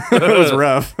sure. It was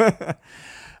rough. Well,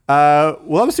 that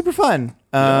was super fun.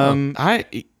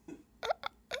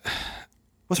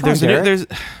 What's wrong, there's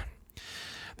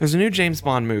a new James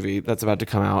Bond movie that's about to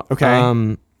come out.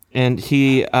 Okay. And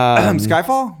he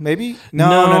Skyfall, maybe?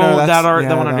 No. That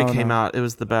one already came out. It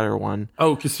was the better one.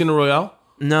 Oh, Casino Royale.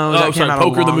 No,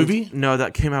 Poker the movie? No,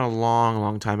 that came out a long,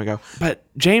 long time ago. But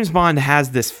James Bond has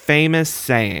this famous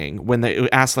saying when they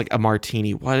ask like a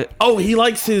martini. What? Oh, he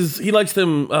likes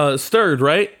them stirred,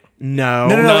 right? No.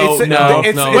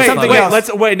 It's something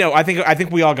else. I think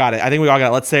we all got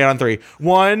it. Let's say it on 3.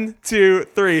 1, 2,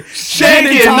 3. Shake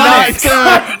it, not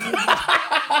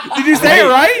stirred. Did you say it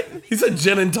right? He said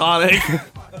gin and tonic.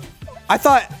 I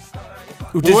thought.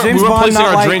 We were placing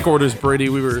our drink orders, Brady.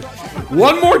 We were.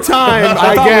 One more time,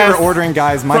 I guess. We were ordering,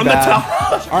 guys. My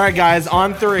bad. All right, guys,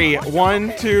 on 3.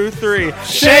 1, 2, 3.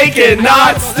 Shake it,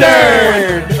 not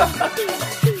stirred.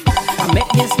 I met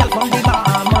this girl from the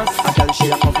Bahamas. I tell she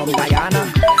come from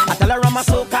Guyana. I tell her I'm a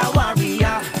soca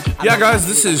warrior. Yeah, guys,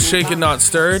 this is Shaken Not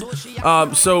Stirred.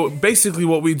 So basically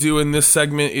what we do in this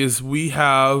segment is we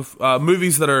have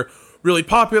movies that are really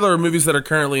popular or movies that are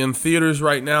currently in theaters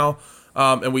right now.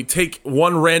 And we take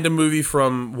one random movie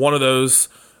from one of those,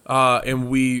 and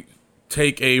we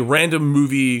take a random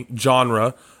movie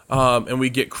genre, and we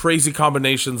get crazy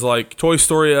combinations like Toy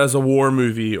Story as a war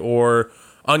movie or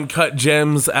Uncut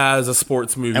Gems as a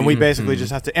sports movie. And we basically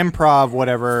just have to improv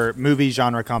whatever movie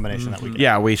genre combination that we get.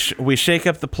 Yeah, we shake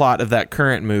up the plot of that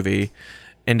current movie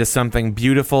into something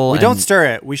beautiful. We don't stir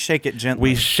it. We shake it gently.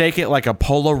 We shake it like a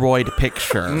Polaroid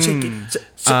picture.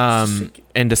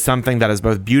 Into something that is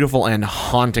both beautiful and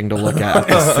haunting to look at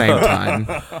the same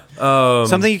time.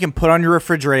 Something you can put on your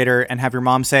refrigerator and have your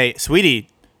mom say, "Sweetie,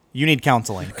 you need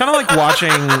counseling." Kind of like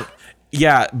watching,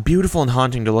 beautiful and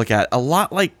haunting to look at. A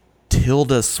lot like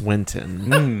Tilda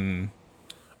Swinton.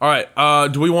 All right.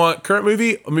 Do we want current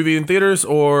movie, a movie in theaters,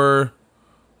 or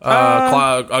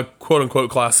a quote unquote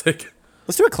classic?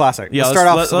 Let's do a classic. Yeah,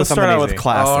 let's start out with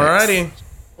classics. Alrighty.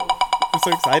 I'm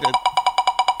so excited.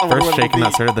 First Shaken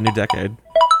Not Stirred of the new decade.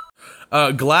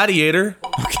 Gladiator.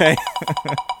 Okay.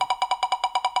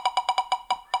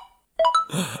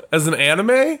 As an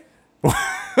anime?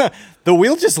 The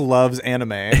wheel just loves anime.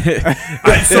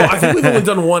 So I think we've only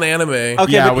done one anime. Okay,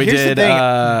 Yeah, but we here's did.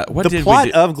 The thing. What the did plot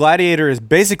we do? of Gladiator is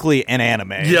basically an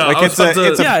anime. Yeah, like I was about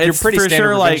to- it's Yeah, your it's pretty for standard sure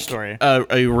revenge like story.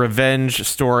 a revenge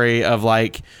story of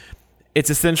like. It's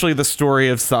essentially the story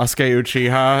of Sasuke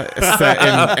Uchiha set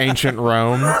in ancient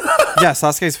Rome. Yeah,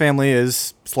 Sasuke's family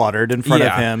is slaughtered in front of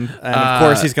Yeah. him, and of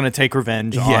course he's going to take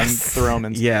revenge Yes. on the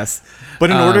Romans. Yes. But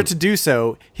in order to do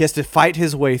so, he has to fight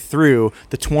his way through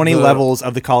the 20 levels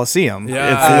of the Colosseum.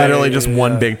 Yeah. It's literally just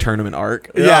one big tournament arc.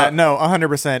 Yeah, no,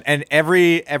 100%. And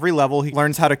every level, he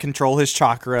learns how to control his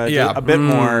chakra Yeah. a bit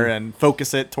more and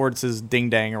focus it towards his ding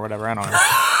dang or whatever. I don't know.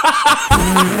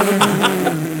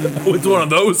 It's one of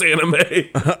those anime.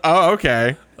 Oh,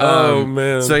 okay. Oh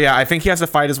man. So yeah, I think he has to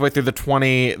fight his way through the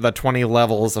 20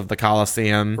 levels of the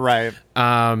Colosseum. Right.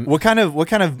 What kind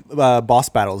of boss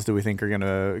battles do we think are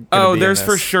gonna Oh, be there's in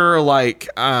for this? sure like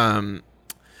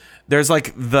there's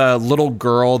like the little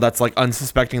girl that's like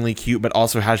unsuspectingly cute, but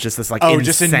also has just this like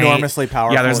just insane- enormously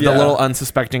powerful. Yeah, there's Yeah. the little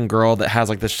unsuspecting girl that has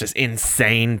like this just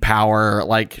insane power.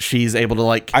 Like she's able to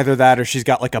like Either that or she's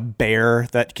got like a bear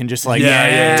that can just like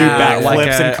Yeah, do yeah, backflips like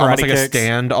and karate almost like kicks. a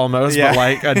stand almost, Yeah. but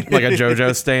like a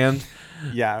JoJo stand.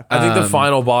 Yeah. I think the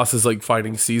final boss is like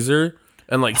fighting Caesar,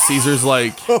 and like Caesar's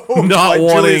like not like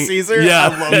wanting. Julius Caesar? I Yeah,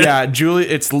 love Yeah, Julie.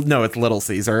 It's Little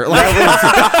Caesar.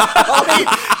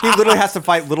 Like, He literally has to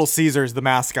fight Little Caesar's the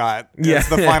mascot. Yeah. It's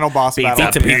the final boss battle.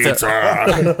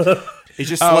 pizza. He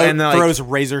just and then, like- throws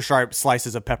razor sharp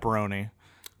slices of pepperoni.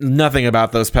 nothing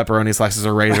about those pepperoni slices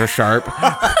are razor sharp.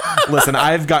 Listen,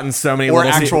 I've gotten so many Or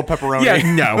Little actual pepperoni. Yeah,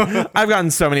 no, I've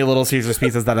gotten so many Little Caesars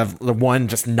pizzas that have the one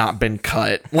just not been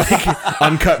cut, like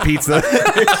uncut pizza.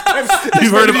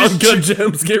 You've heard of Uncut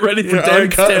Gems? Get ready for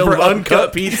Derek's Tale of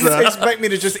Uncut pizza. Expect me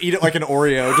to just eat it like an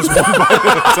Oreo, just one bite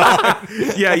at a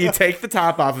time. Yeah, you take the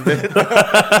top off of it.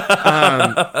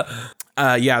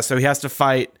 Yeah, so he has to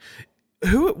fight.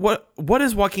 What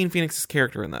is Joaquin Phoenix's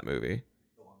character in that movie?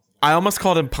 I almost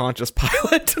called him Pontius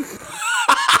Pilate.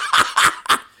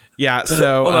 Yeah,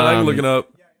 so Hold on, I'm looking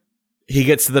up. he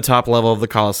gets to the top level of the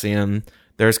Colosseum.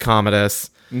 There's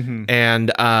Commodus,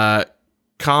 and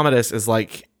Commodus is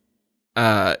like,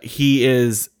 he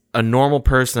is a normal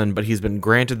person, but he's been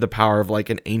granted the power of like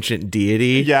an ancient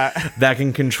deity, Yeah. that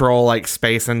can control like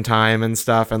space and time and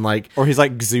stuff, and like, Or he's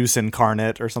like Zeus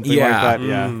incarnate or something Yeah. like that.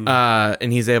 Yeah.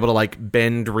 and he's able to like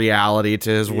bend reality to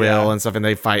his will and stuff, and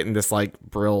they fight in this like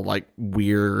real like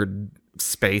weird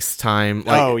space time,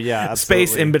 like Oh, yeah,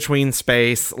 space absolutely. in between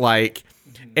space, like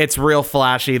it's real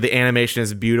flashy. The animation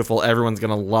is beautiful. Everyone's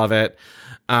gonna love it.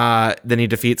 Then he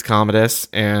defeats Commodus,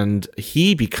 and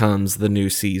he becomes the new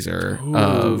Caesar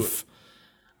of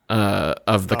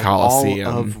the Colosseum.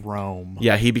 All of Rome.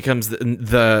 Yeah, he becomes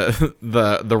the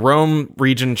Rome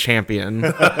region champion.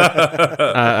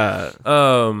 Yeah,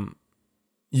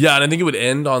 and I think it would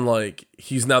end on like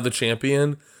he's now the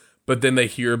champion, but then they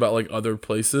hear about like other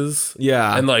places.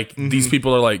 Yeah. and like these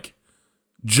people are like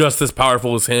just as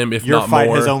powerful as him, if Your not fight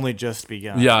more. has only just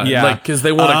begun. yeah, Yeah. like because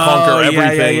they want to conquer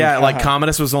everything. Yeah. Like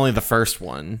Commodus was only the first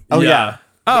one. Oh, yeah. yeah.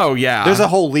 Oh yeah. There's a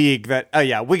whole league that. Oh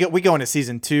yeah, we go into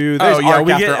season 2. There's arc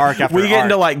after arc after we arc. get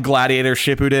into like Gladiator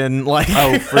Shippuden, like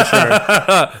Oh, for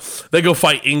sure. They go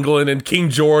fight England and King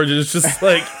George, and it's just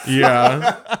like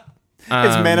yeah,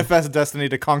 It's manifest destiny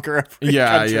to conquer every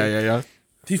country. yeah.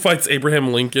 he fights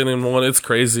Abraham Lincoln in one. It's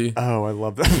crazy. Oh, I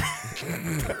love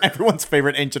that. Everyone's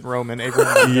favorite ancient Roman,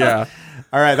 Abraham Lincoln. Yeah.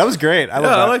 All right, that was great. I love Yeah,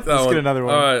 that. I like that Let's one. get another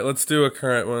one. All right, let's do a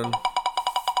current one.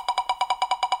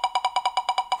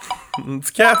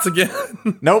 It's cats again.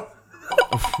 Nope.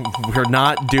 We're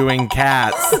not doing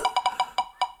cats.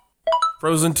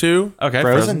 Frozen 2. Okay,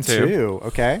 Frozen 2.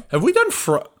 Okay. Have we done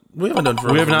We haven't done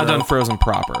Frozen. We have not no. done Frozen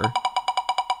proper.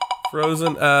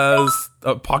 Frozen as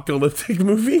a apocalyptic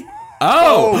movie.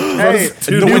 Oh, Hey,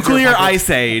 the nuclear ice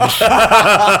age.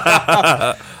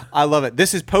 I love it.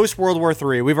 This is post World War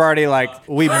III. We've already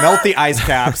we melt the ice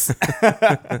caps.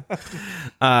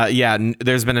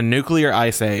 There's been a nuclear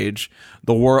ice age.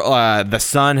 The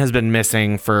sun has been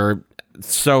missing for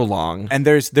so long. And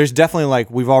there's definitely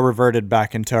we've all reverted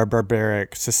back into our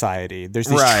barbaric society. There's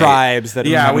these Right. tribes that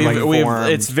have we've formed.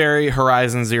 it's very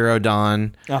Horizon Zero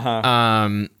Dawn.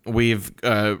 We've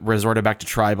resorted back to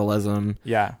tribalism.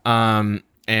 Yeah.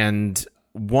 And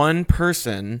one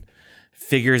person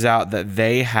figures out that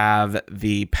they have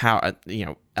the power,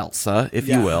 Elsa, if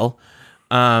you will,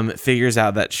 figures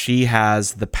out that she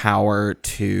has the power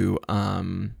to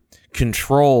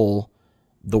control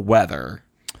the weather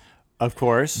Of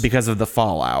course. because of the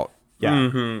fallout.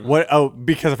 Yeah. What? Oh,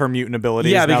 because of her mutant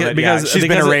abilities. Yeah, now because, that, because she's been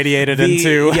because irradiated the-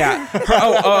 into.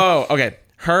 Yeah. Okay.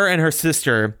 Her and her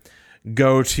sister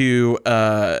go to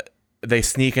they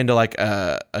sneak into like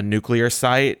a nuclear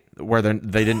site where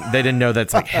they didn't know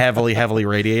that's like heavily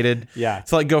radiated. Yeah.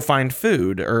 So like go find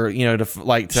food or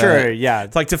to Sure, yeah.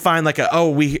 It's like to find like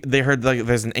they heard like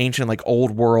there's an ancient like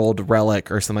old world relic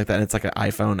or something like that. And it's like an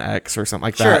iPhone X or something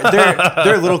like Sure, that.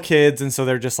 they're little kids, and so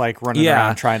they're just like running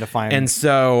around trying to find. And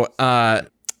so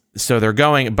they're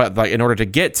going, but like in order to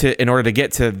get to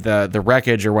the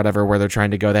wreckage or whatever where they're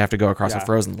trying to go, they have to go across a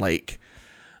frozen lake.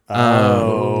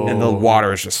 And the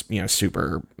water is just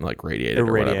super like radiated or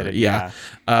whatever. Irradiated, Yeah.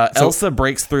 Elsa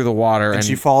breaks through the water and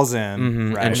she falls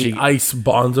in, right? and The ice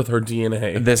bonds with her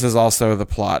DNA. This is also the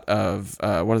plot of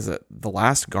what is it? The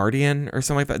Last Guardian or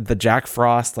something like that. The Jack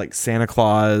Frost like Santa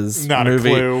Claus Not a movie.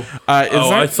 clue.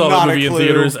 I saw not the a movie in clue?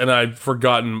 theaters and I'd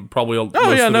forgotten probably most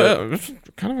of it. It's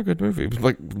kind of a good movie.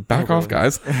 Like back off,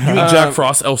 guys. You mean Jack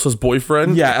Frost, Elsa's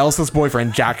boyfriend? Yeah, Elsa's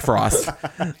boyfriend, Jack Frost.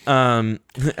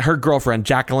 Her girlfriend,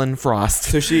 Jacqueline Frost.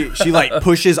 So she like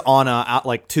pushes Anna out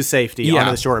like to safety Yeah.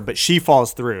 onto the shore, but she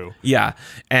falls through. Yeah,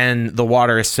 and the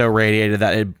water is so radiated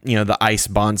that the ice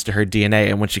bonds to her DNA,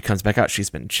 and when she comes back out, she's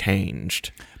been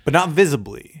changed. But not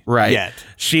visibly, Right. yet.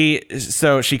 She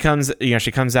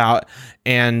comes out,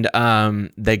 and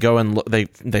they go and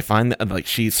they find like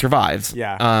she survives.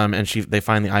 Yeah. And they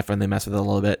find the iPhone, they mess with it a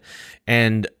little bit,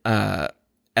 and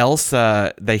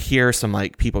Elsa, they hear some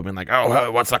like people being like,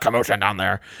 "Oh, what's the commotion down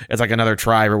there?" It's like another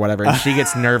tribe or whatever, and she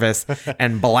gets nervous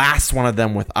and blasts one of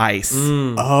them with ice.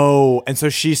 Oh, and so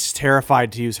she's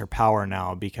terrified to use her power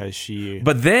now because she.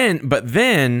 But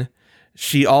then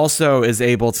she also is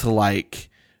able to like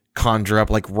conjure up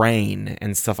like rain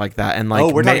and stuff like that, and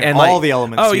like we're talking and, all like, the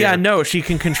elements Oh here. yeah, no, she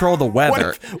can control the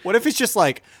weather. What if it's just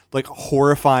like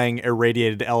horrifying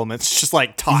irradiated elements, just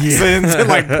like toxins and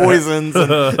like poisons,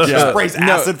 and she sprays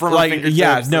acid from her fingertips?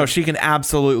 Yeah, no, she can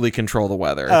absolutely control the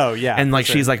weather. Oh, yeah, and for like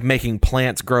sure. she's like making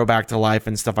plants grow back to life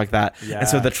and stuff like that. Yeah. And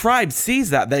so the tribe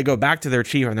sees that, they go back to their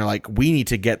chief and they're like, "We need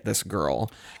to get this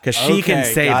girl because she can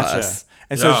Okay, save gotcha. us."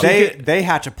 And so Yeah. they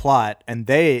hatch a plot, and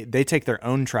they take their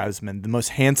own tribesman, the most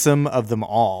handsome of them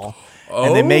all,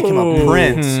 and they make him a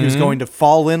prince who's going to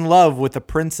fall in love with the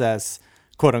princess,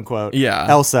 quote unquote, Yeah.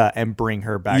 Elsa, and bring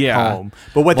her back Yeah. home.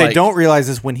 But what they Like- don't realize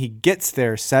is when he gets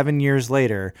there 7 years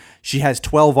later, she has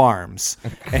 12 arms,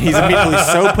 and he's immediately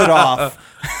so put off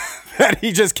that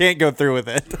he just can't go through with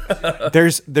it.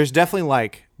 There's definitely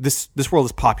like this world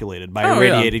is populated by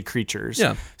irradiated creatures.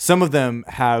 Yeah. Some of them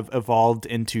have evolved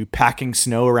into packing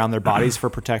snow around their bodies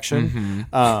for protection.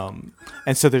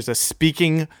 And so there's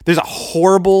a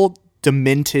horrible,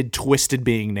 demented, twisted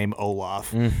being named Olaf,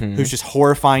 who's just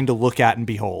horrifying to look at and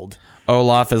behold.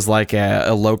 Olaf is like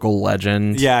a local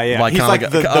legend. Yeah, yeah. He's kinda like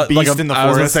the beast in the I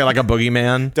was gonna forest. say like a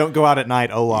boogeyman. Don't go out at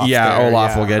night, Olaf. Yeah,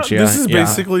 Olaf will get you. This is Yeah.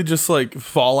 basically just like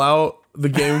Fallout, the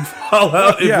game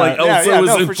Fallout. If Yeah, like Elsa yeah, was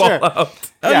no, in for sure. Fallout.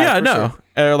 Oh Yeah, yeah, for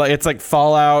no. Like it's like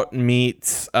Fallout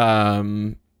meets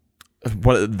the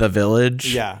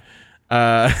Village. Yeah.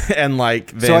 And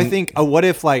like then, So I think, what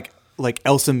if like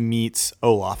Elsa meets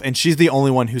Olaf, and she's the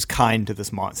only one who's kind to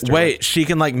this monster? wait, she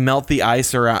can like melt the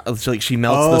ice around. Like she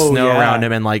melts the Oh, snow yeah. around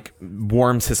him and like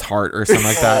warms his heart or something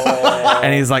like that.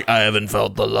 And he's like, "I haven't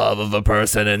felt the love of a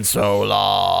person in so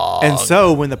long." And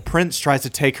so when the prince tries to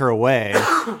take her away,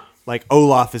 like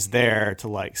Olaf is there to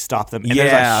like stop them. And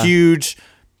there's Yeah. a huge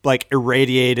like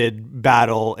irradiated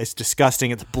battle. It's disgusting.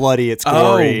 It's bloody. It's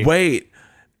oh gory. wait.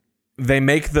 They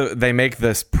make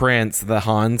this prince, the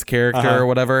Hans character or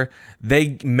whatever.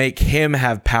 They make him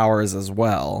have powers as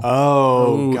well.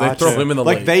 Oh, Ooh, they gotcha. throw him in the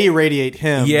like lake. they irradiate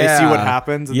him. They see what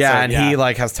happens. And yeah, so- and he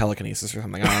like has telekinesis or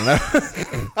something. I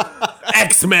don't know.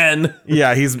 X-Men.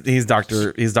 Yeah, he's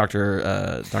Doctor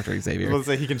Xavier. Let's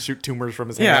say he can shoot tumors from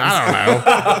his Yeah, hands. I don't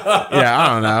know. Yeah, I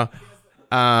don't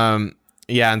know.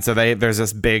 Yeah, and so there's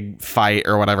this big fight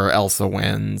or whatever. Elsa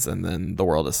wins, and then the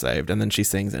world is saved, and then she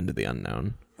sings "Into the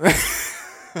Unknown."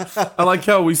 I like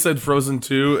how we said Frozen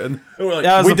 2 and we're like,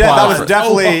 That was We the did. plot That of was Fro-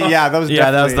 definitely. Yeah, that was. Yeah,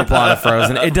 that was the definitely- plot of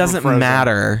Frozen. It doesn't Frozen.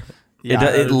 matter. Yeah.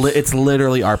 It's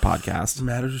literally our podcast.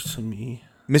 matters to me.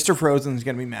 Mr. Frozen's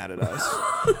gonna be mad at us.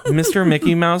 Mr.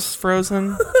 Mickey Mouse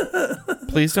Frozen,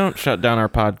 please don't shut down our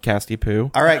podcasty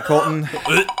poo. All right, Colton.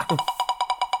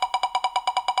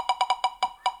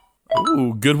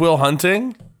 Ooh, Goodwill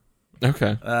Hunting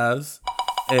Okay. as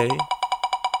a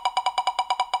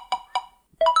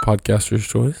podcaster's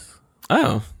choice.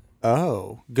 Oh,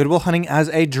 Oh, Goodwill Hunting as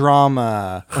a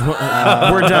drama.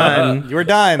 we're done. You were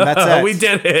done. That's it. We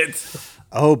did it.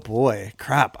 Oh boy,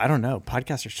 crap! I don't know.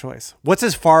 Podcaster's choice. What's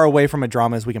as far away from a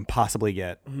drama as we can possibly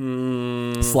get?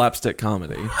 Slapstick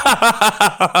comedy.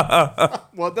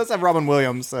 Well, it does have Robin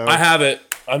Williams, so I have it.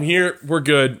 I'm here. We're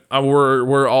good.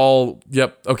 We're all.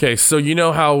 Yep. Okay. So you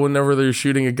know how whenever they're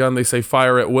shooting a gun, they say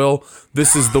fire at will.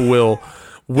 This is the Will.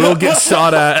 Will gets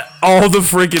shot at all the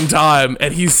freaking time,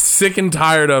 and he's sick and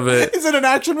tired of it. Is it an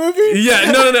action movie? Yeah.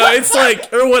 No. It's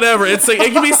like or whatever. It's like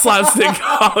it can be slapstick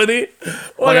comedy.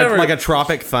 Whatever. Like a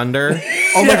Tropic Thunder.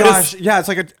 Oh my gosh. Yeah, it's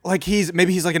like he's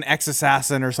like an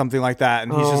ex-assassin or something like that,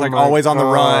 and he's just like always on the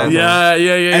run. Yeah.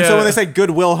 And so when they say Good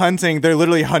Will Hunting, they're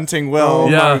literally hunting Will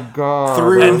yeah.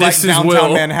 through And like this is downtown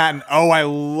Will. Manhattan. Oh, I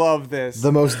love this.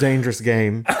 The most dangerous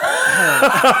game.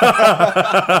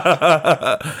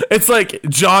 It's like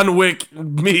John Wick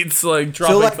meets like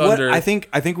Tropic Thunder. I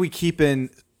think we keep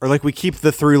we keep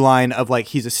the through line of like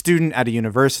he's a student at a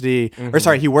university, or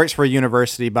sorry, he works for a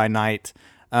university by night,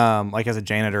 like as a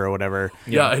janitor or whatever.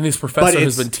 Yeah, and his professor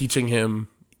has been teaching him.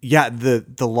 Yeah,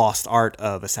 the lost art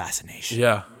of assassination.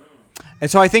 Yeah.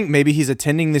 And so I think maybe he's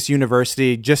attending this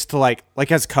university just to like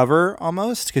as cover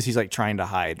almost, because he's like trying to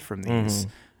hide from these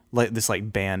like this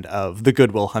like band of the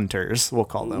Good Will Hunters, we'll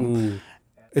call them. Ooh.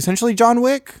 Essentially John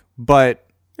Wick, but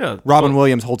Yeah, Robin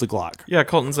Williams holds a Glock. Yeah,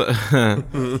 Colton said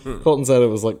it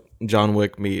was like John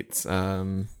Wick meets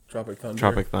Tropic Thunder.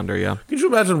 Tropic Thunder. Yeah. Could you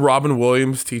imagine Robin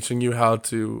Williams teaching you how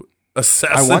to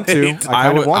assassinate? I want to. I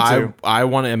kind of want to. I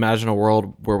want to imagine a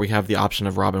world where we have the option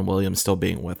of Robin Williams still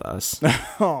being with us.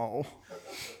 Oh.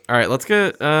 All right, let's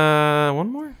get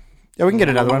one more. Yeah, we can get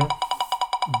another one.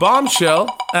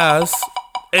 Bombshell as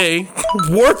a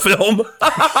war film.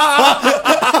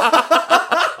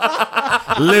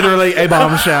 Literally a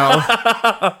bombshell.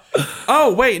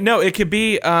 Oh wait, no, it could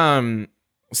be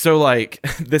so like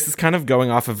this is kind of going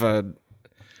off of an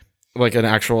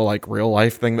actual like real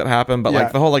life thing that happened, but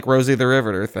like the whole like Rosie the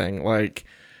Riveter thing, like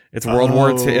it's World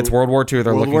War II. It's World War II.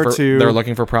 They're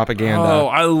looking for propaganda. Oh,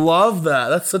 I love that.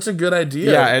 That's such a good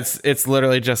idea. Yeah, it's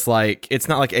literally just like it's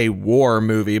not like a war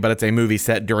movie, but it's a movie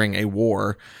set during a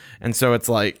war, and so it's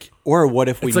like. Or what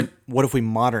if we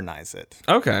modernize it?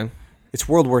 Okay. It's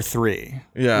World War III.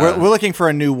 Yeah. We're looking for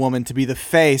a new woman to be the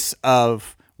face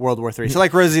of World War III. So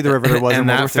like Rosie the Riveter was in and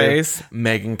World that War II. face,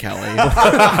 Megyn Kelly.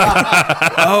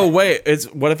 Oh wait,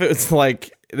 what if it's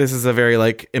like this is a very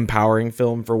like empowering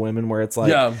film for women where it's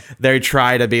like they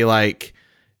try to be like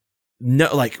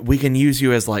no, like we can use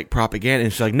you as like propaganda,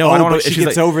 and she's like, no, I don't want to. She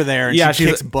gets like, over there and she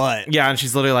kicks butt. Yeah, and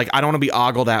she's literally like, I don't want to be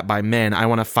ogled at by men. I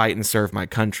want to fight and serve my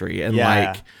country, and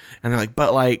like, and they're like,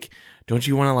 but like, don't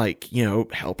you want to like, you know,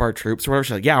 help our troops or whatever?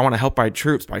 She's like, yeah, I want to help our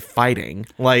troops by fighting.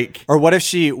 Like, or what if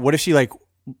she like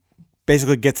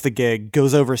basically gets the gig,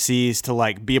 goes overseas to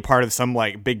like be a part of some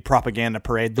like big propaganda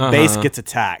parade. The base gets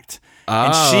attacked.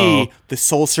 And she, the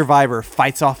sole survivor,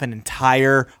 fights off an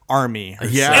entire army.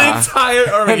 Yeah, an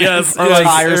entire army. Yes, or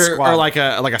like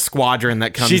a squadron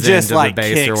that comes into like the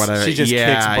base kicks, or whatever. She just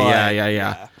kicks butt.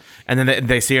 Yeah. And then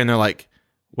they see her and they're like,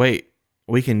 "Wait,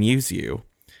 we can use you."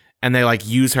 And they like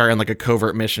use her in like a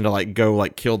covert mission to like go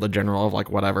like kill the general of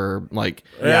like whatever. Like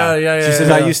yeah. She says,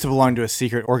 "I used to belong to a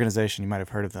secret organization. You might have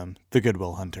heard of them, the Good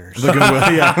Will Hunters." The Good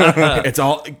Will, yeah. It's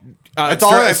all.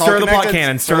 Stir the plot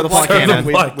cannon. Stir the plot cannon.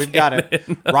 We've got it.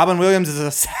 Robin Williams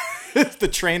is the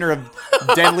trainer of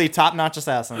deadly top-notch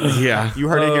assassins. Yeah, you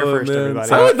heard it here first,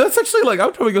 everybody. That's actually like I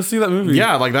would probably go see that movie.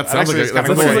 Yeah, like that sounds like a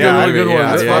really good one.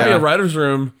 That's probably a writer's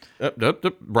room.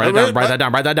 Write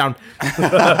that down.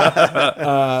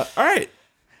 All right.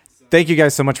 Thank you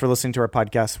guys so much for listening to our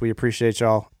podcast. We appreciate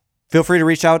y'all. Feel free to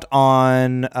reach out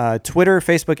on Twitter,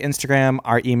 Facebook, Instagram.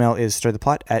 Our email is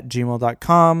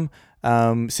stirtheplot@gmail.com.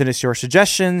 Send us your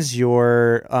suggestions,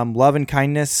 your love and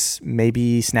kindness,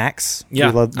 maybe snacks. Yeah, I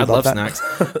love snacks.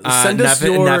 Send us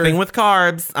nothing with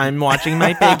carbs. I'm watching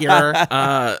my figure.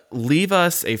 Leave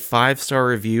us a 5-star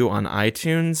review on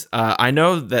iTunes. I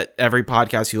know that every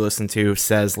podcast you listen to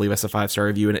says leave us a 5-star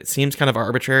review, and it seems kind of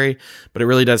arbitrary, but it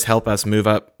really does help us move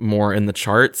up more in the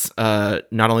charts.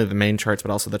 Not only the main charts, but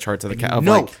also the charts of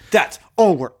the that's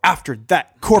all we're after,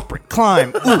 that corporate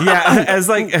climb. Yeah,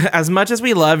 as much as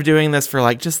we love doing this for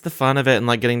like just the fun of it and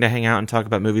like getting to hang out and talk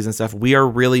about movies and stuff, we are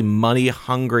really money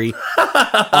hungry,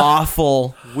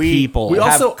 awful people. We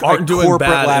also aren't doing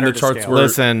bad in the charts.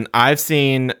 Listen, I've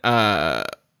seen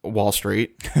Wall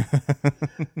Street,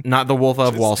 not The Wolf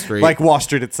of Wall Street, like Wall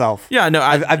Street itself. Yeah, no,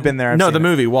 I've been there. The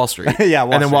movie Wall Street. Yeah,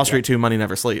 and then Wall Street 2, Money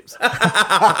Never Sleeps,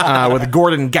 with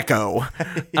Gordon Gekko.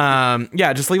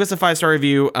 Yeah, just leave us a 5-star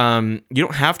review. You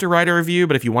don't have to write a review,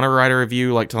 but if you want to write a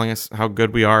review, like telling us how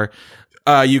good we are,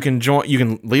 you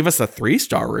can leave us a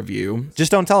 3-star review.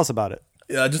 Just don't tell us about it.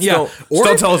 Yeah,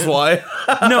 don't tell us why.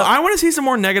 No, I want to see some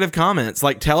more negative comments.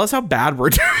 Like, tell us how bad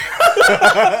we're doing.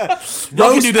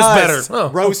 Y'all can do this us. better. Oh,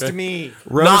 Roast okay. me.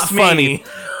 Roast Not funny.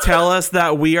 Tell us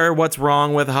that we are what's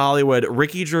wrong with Hollywood.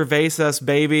 Ricky Gervais us,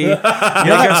 baby. Make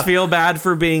us feel bad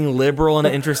for being liberal and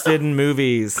interested in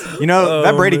movies. You know,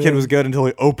 that Brady kid was good until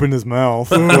he opened his mouth.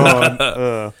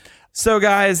 God. So,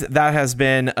 guys, that has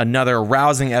been another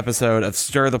rousing episode of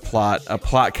Stir the Plot, a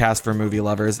plotcast for movie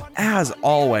lovers. As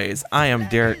always, I am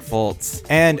Derek Foltz.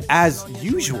 And as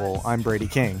usual, I'm Brady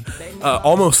King.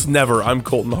 Almost never. I'm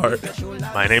Colton Hart.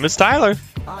 My name is Tyler.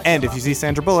 And if you see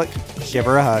Sandra Bullock, give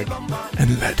her a hug.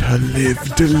 And let her live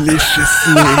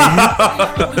deliciously.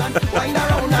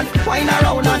 Wind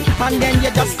around and then you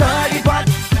just stir it on.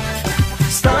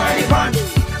 Stir it on.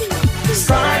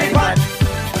 Stir it on.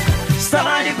 Stir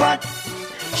it on.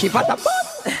 She put a butt.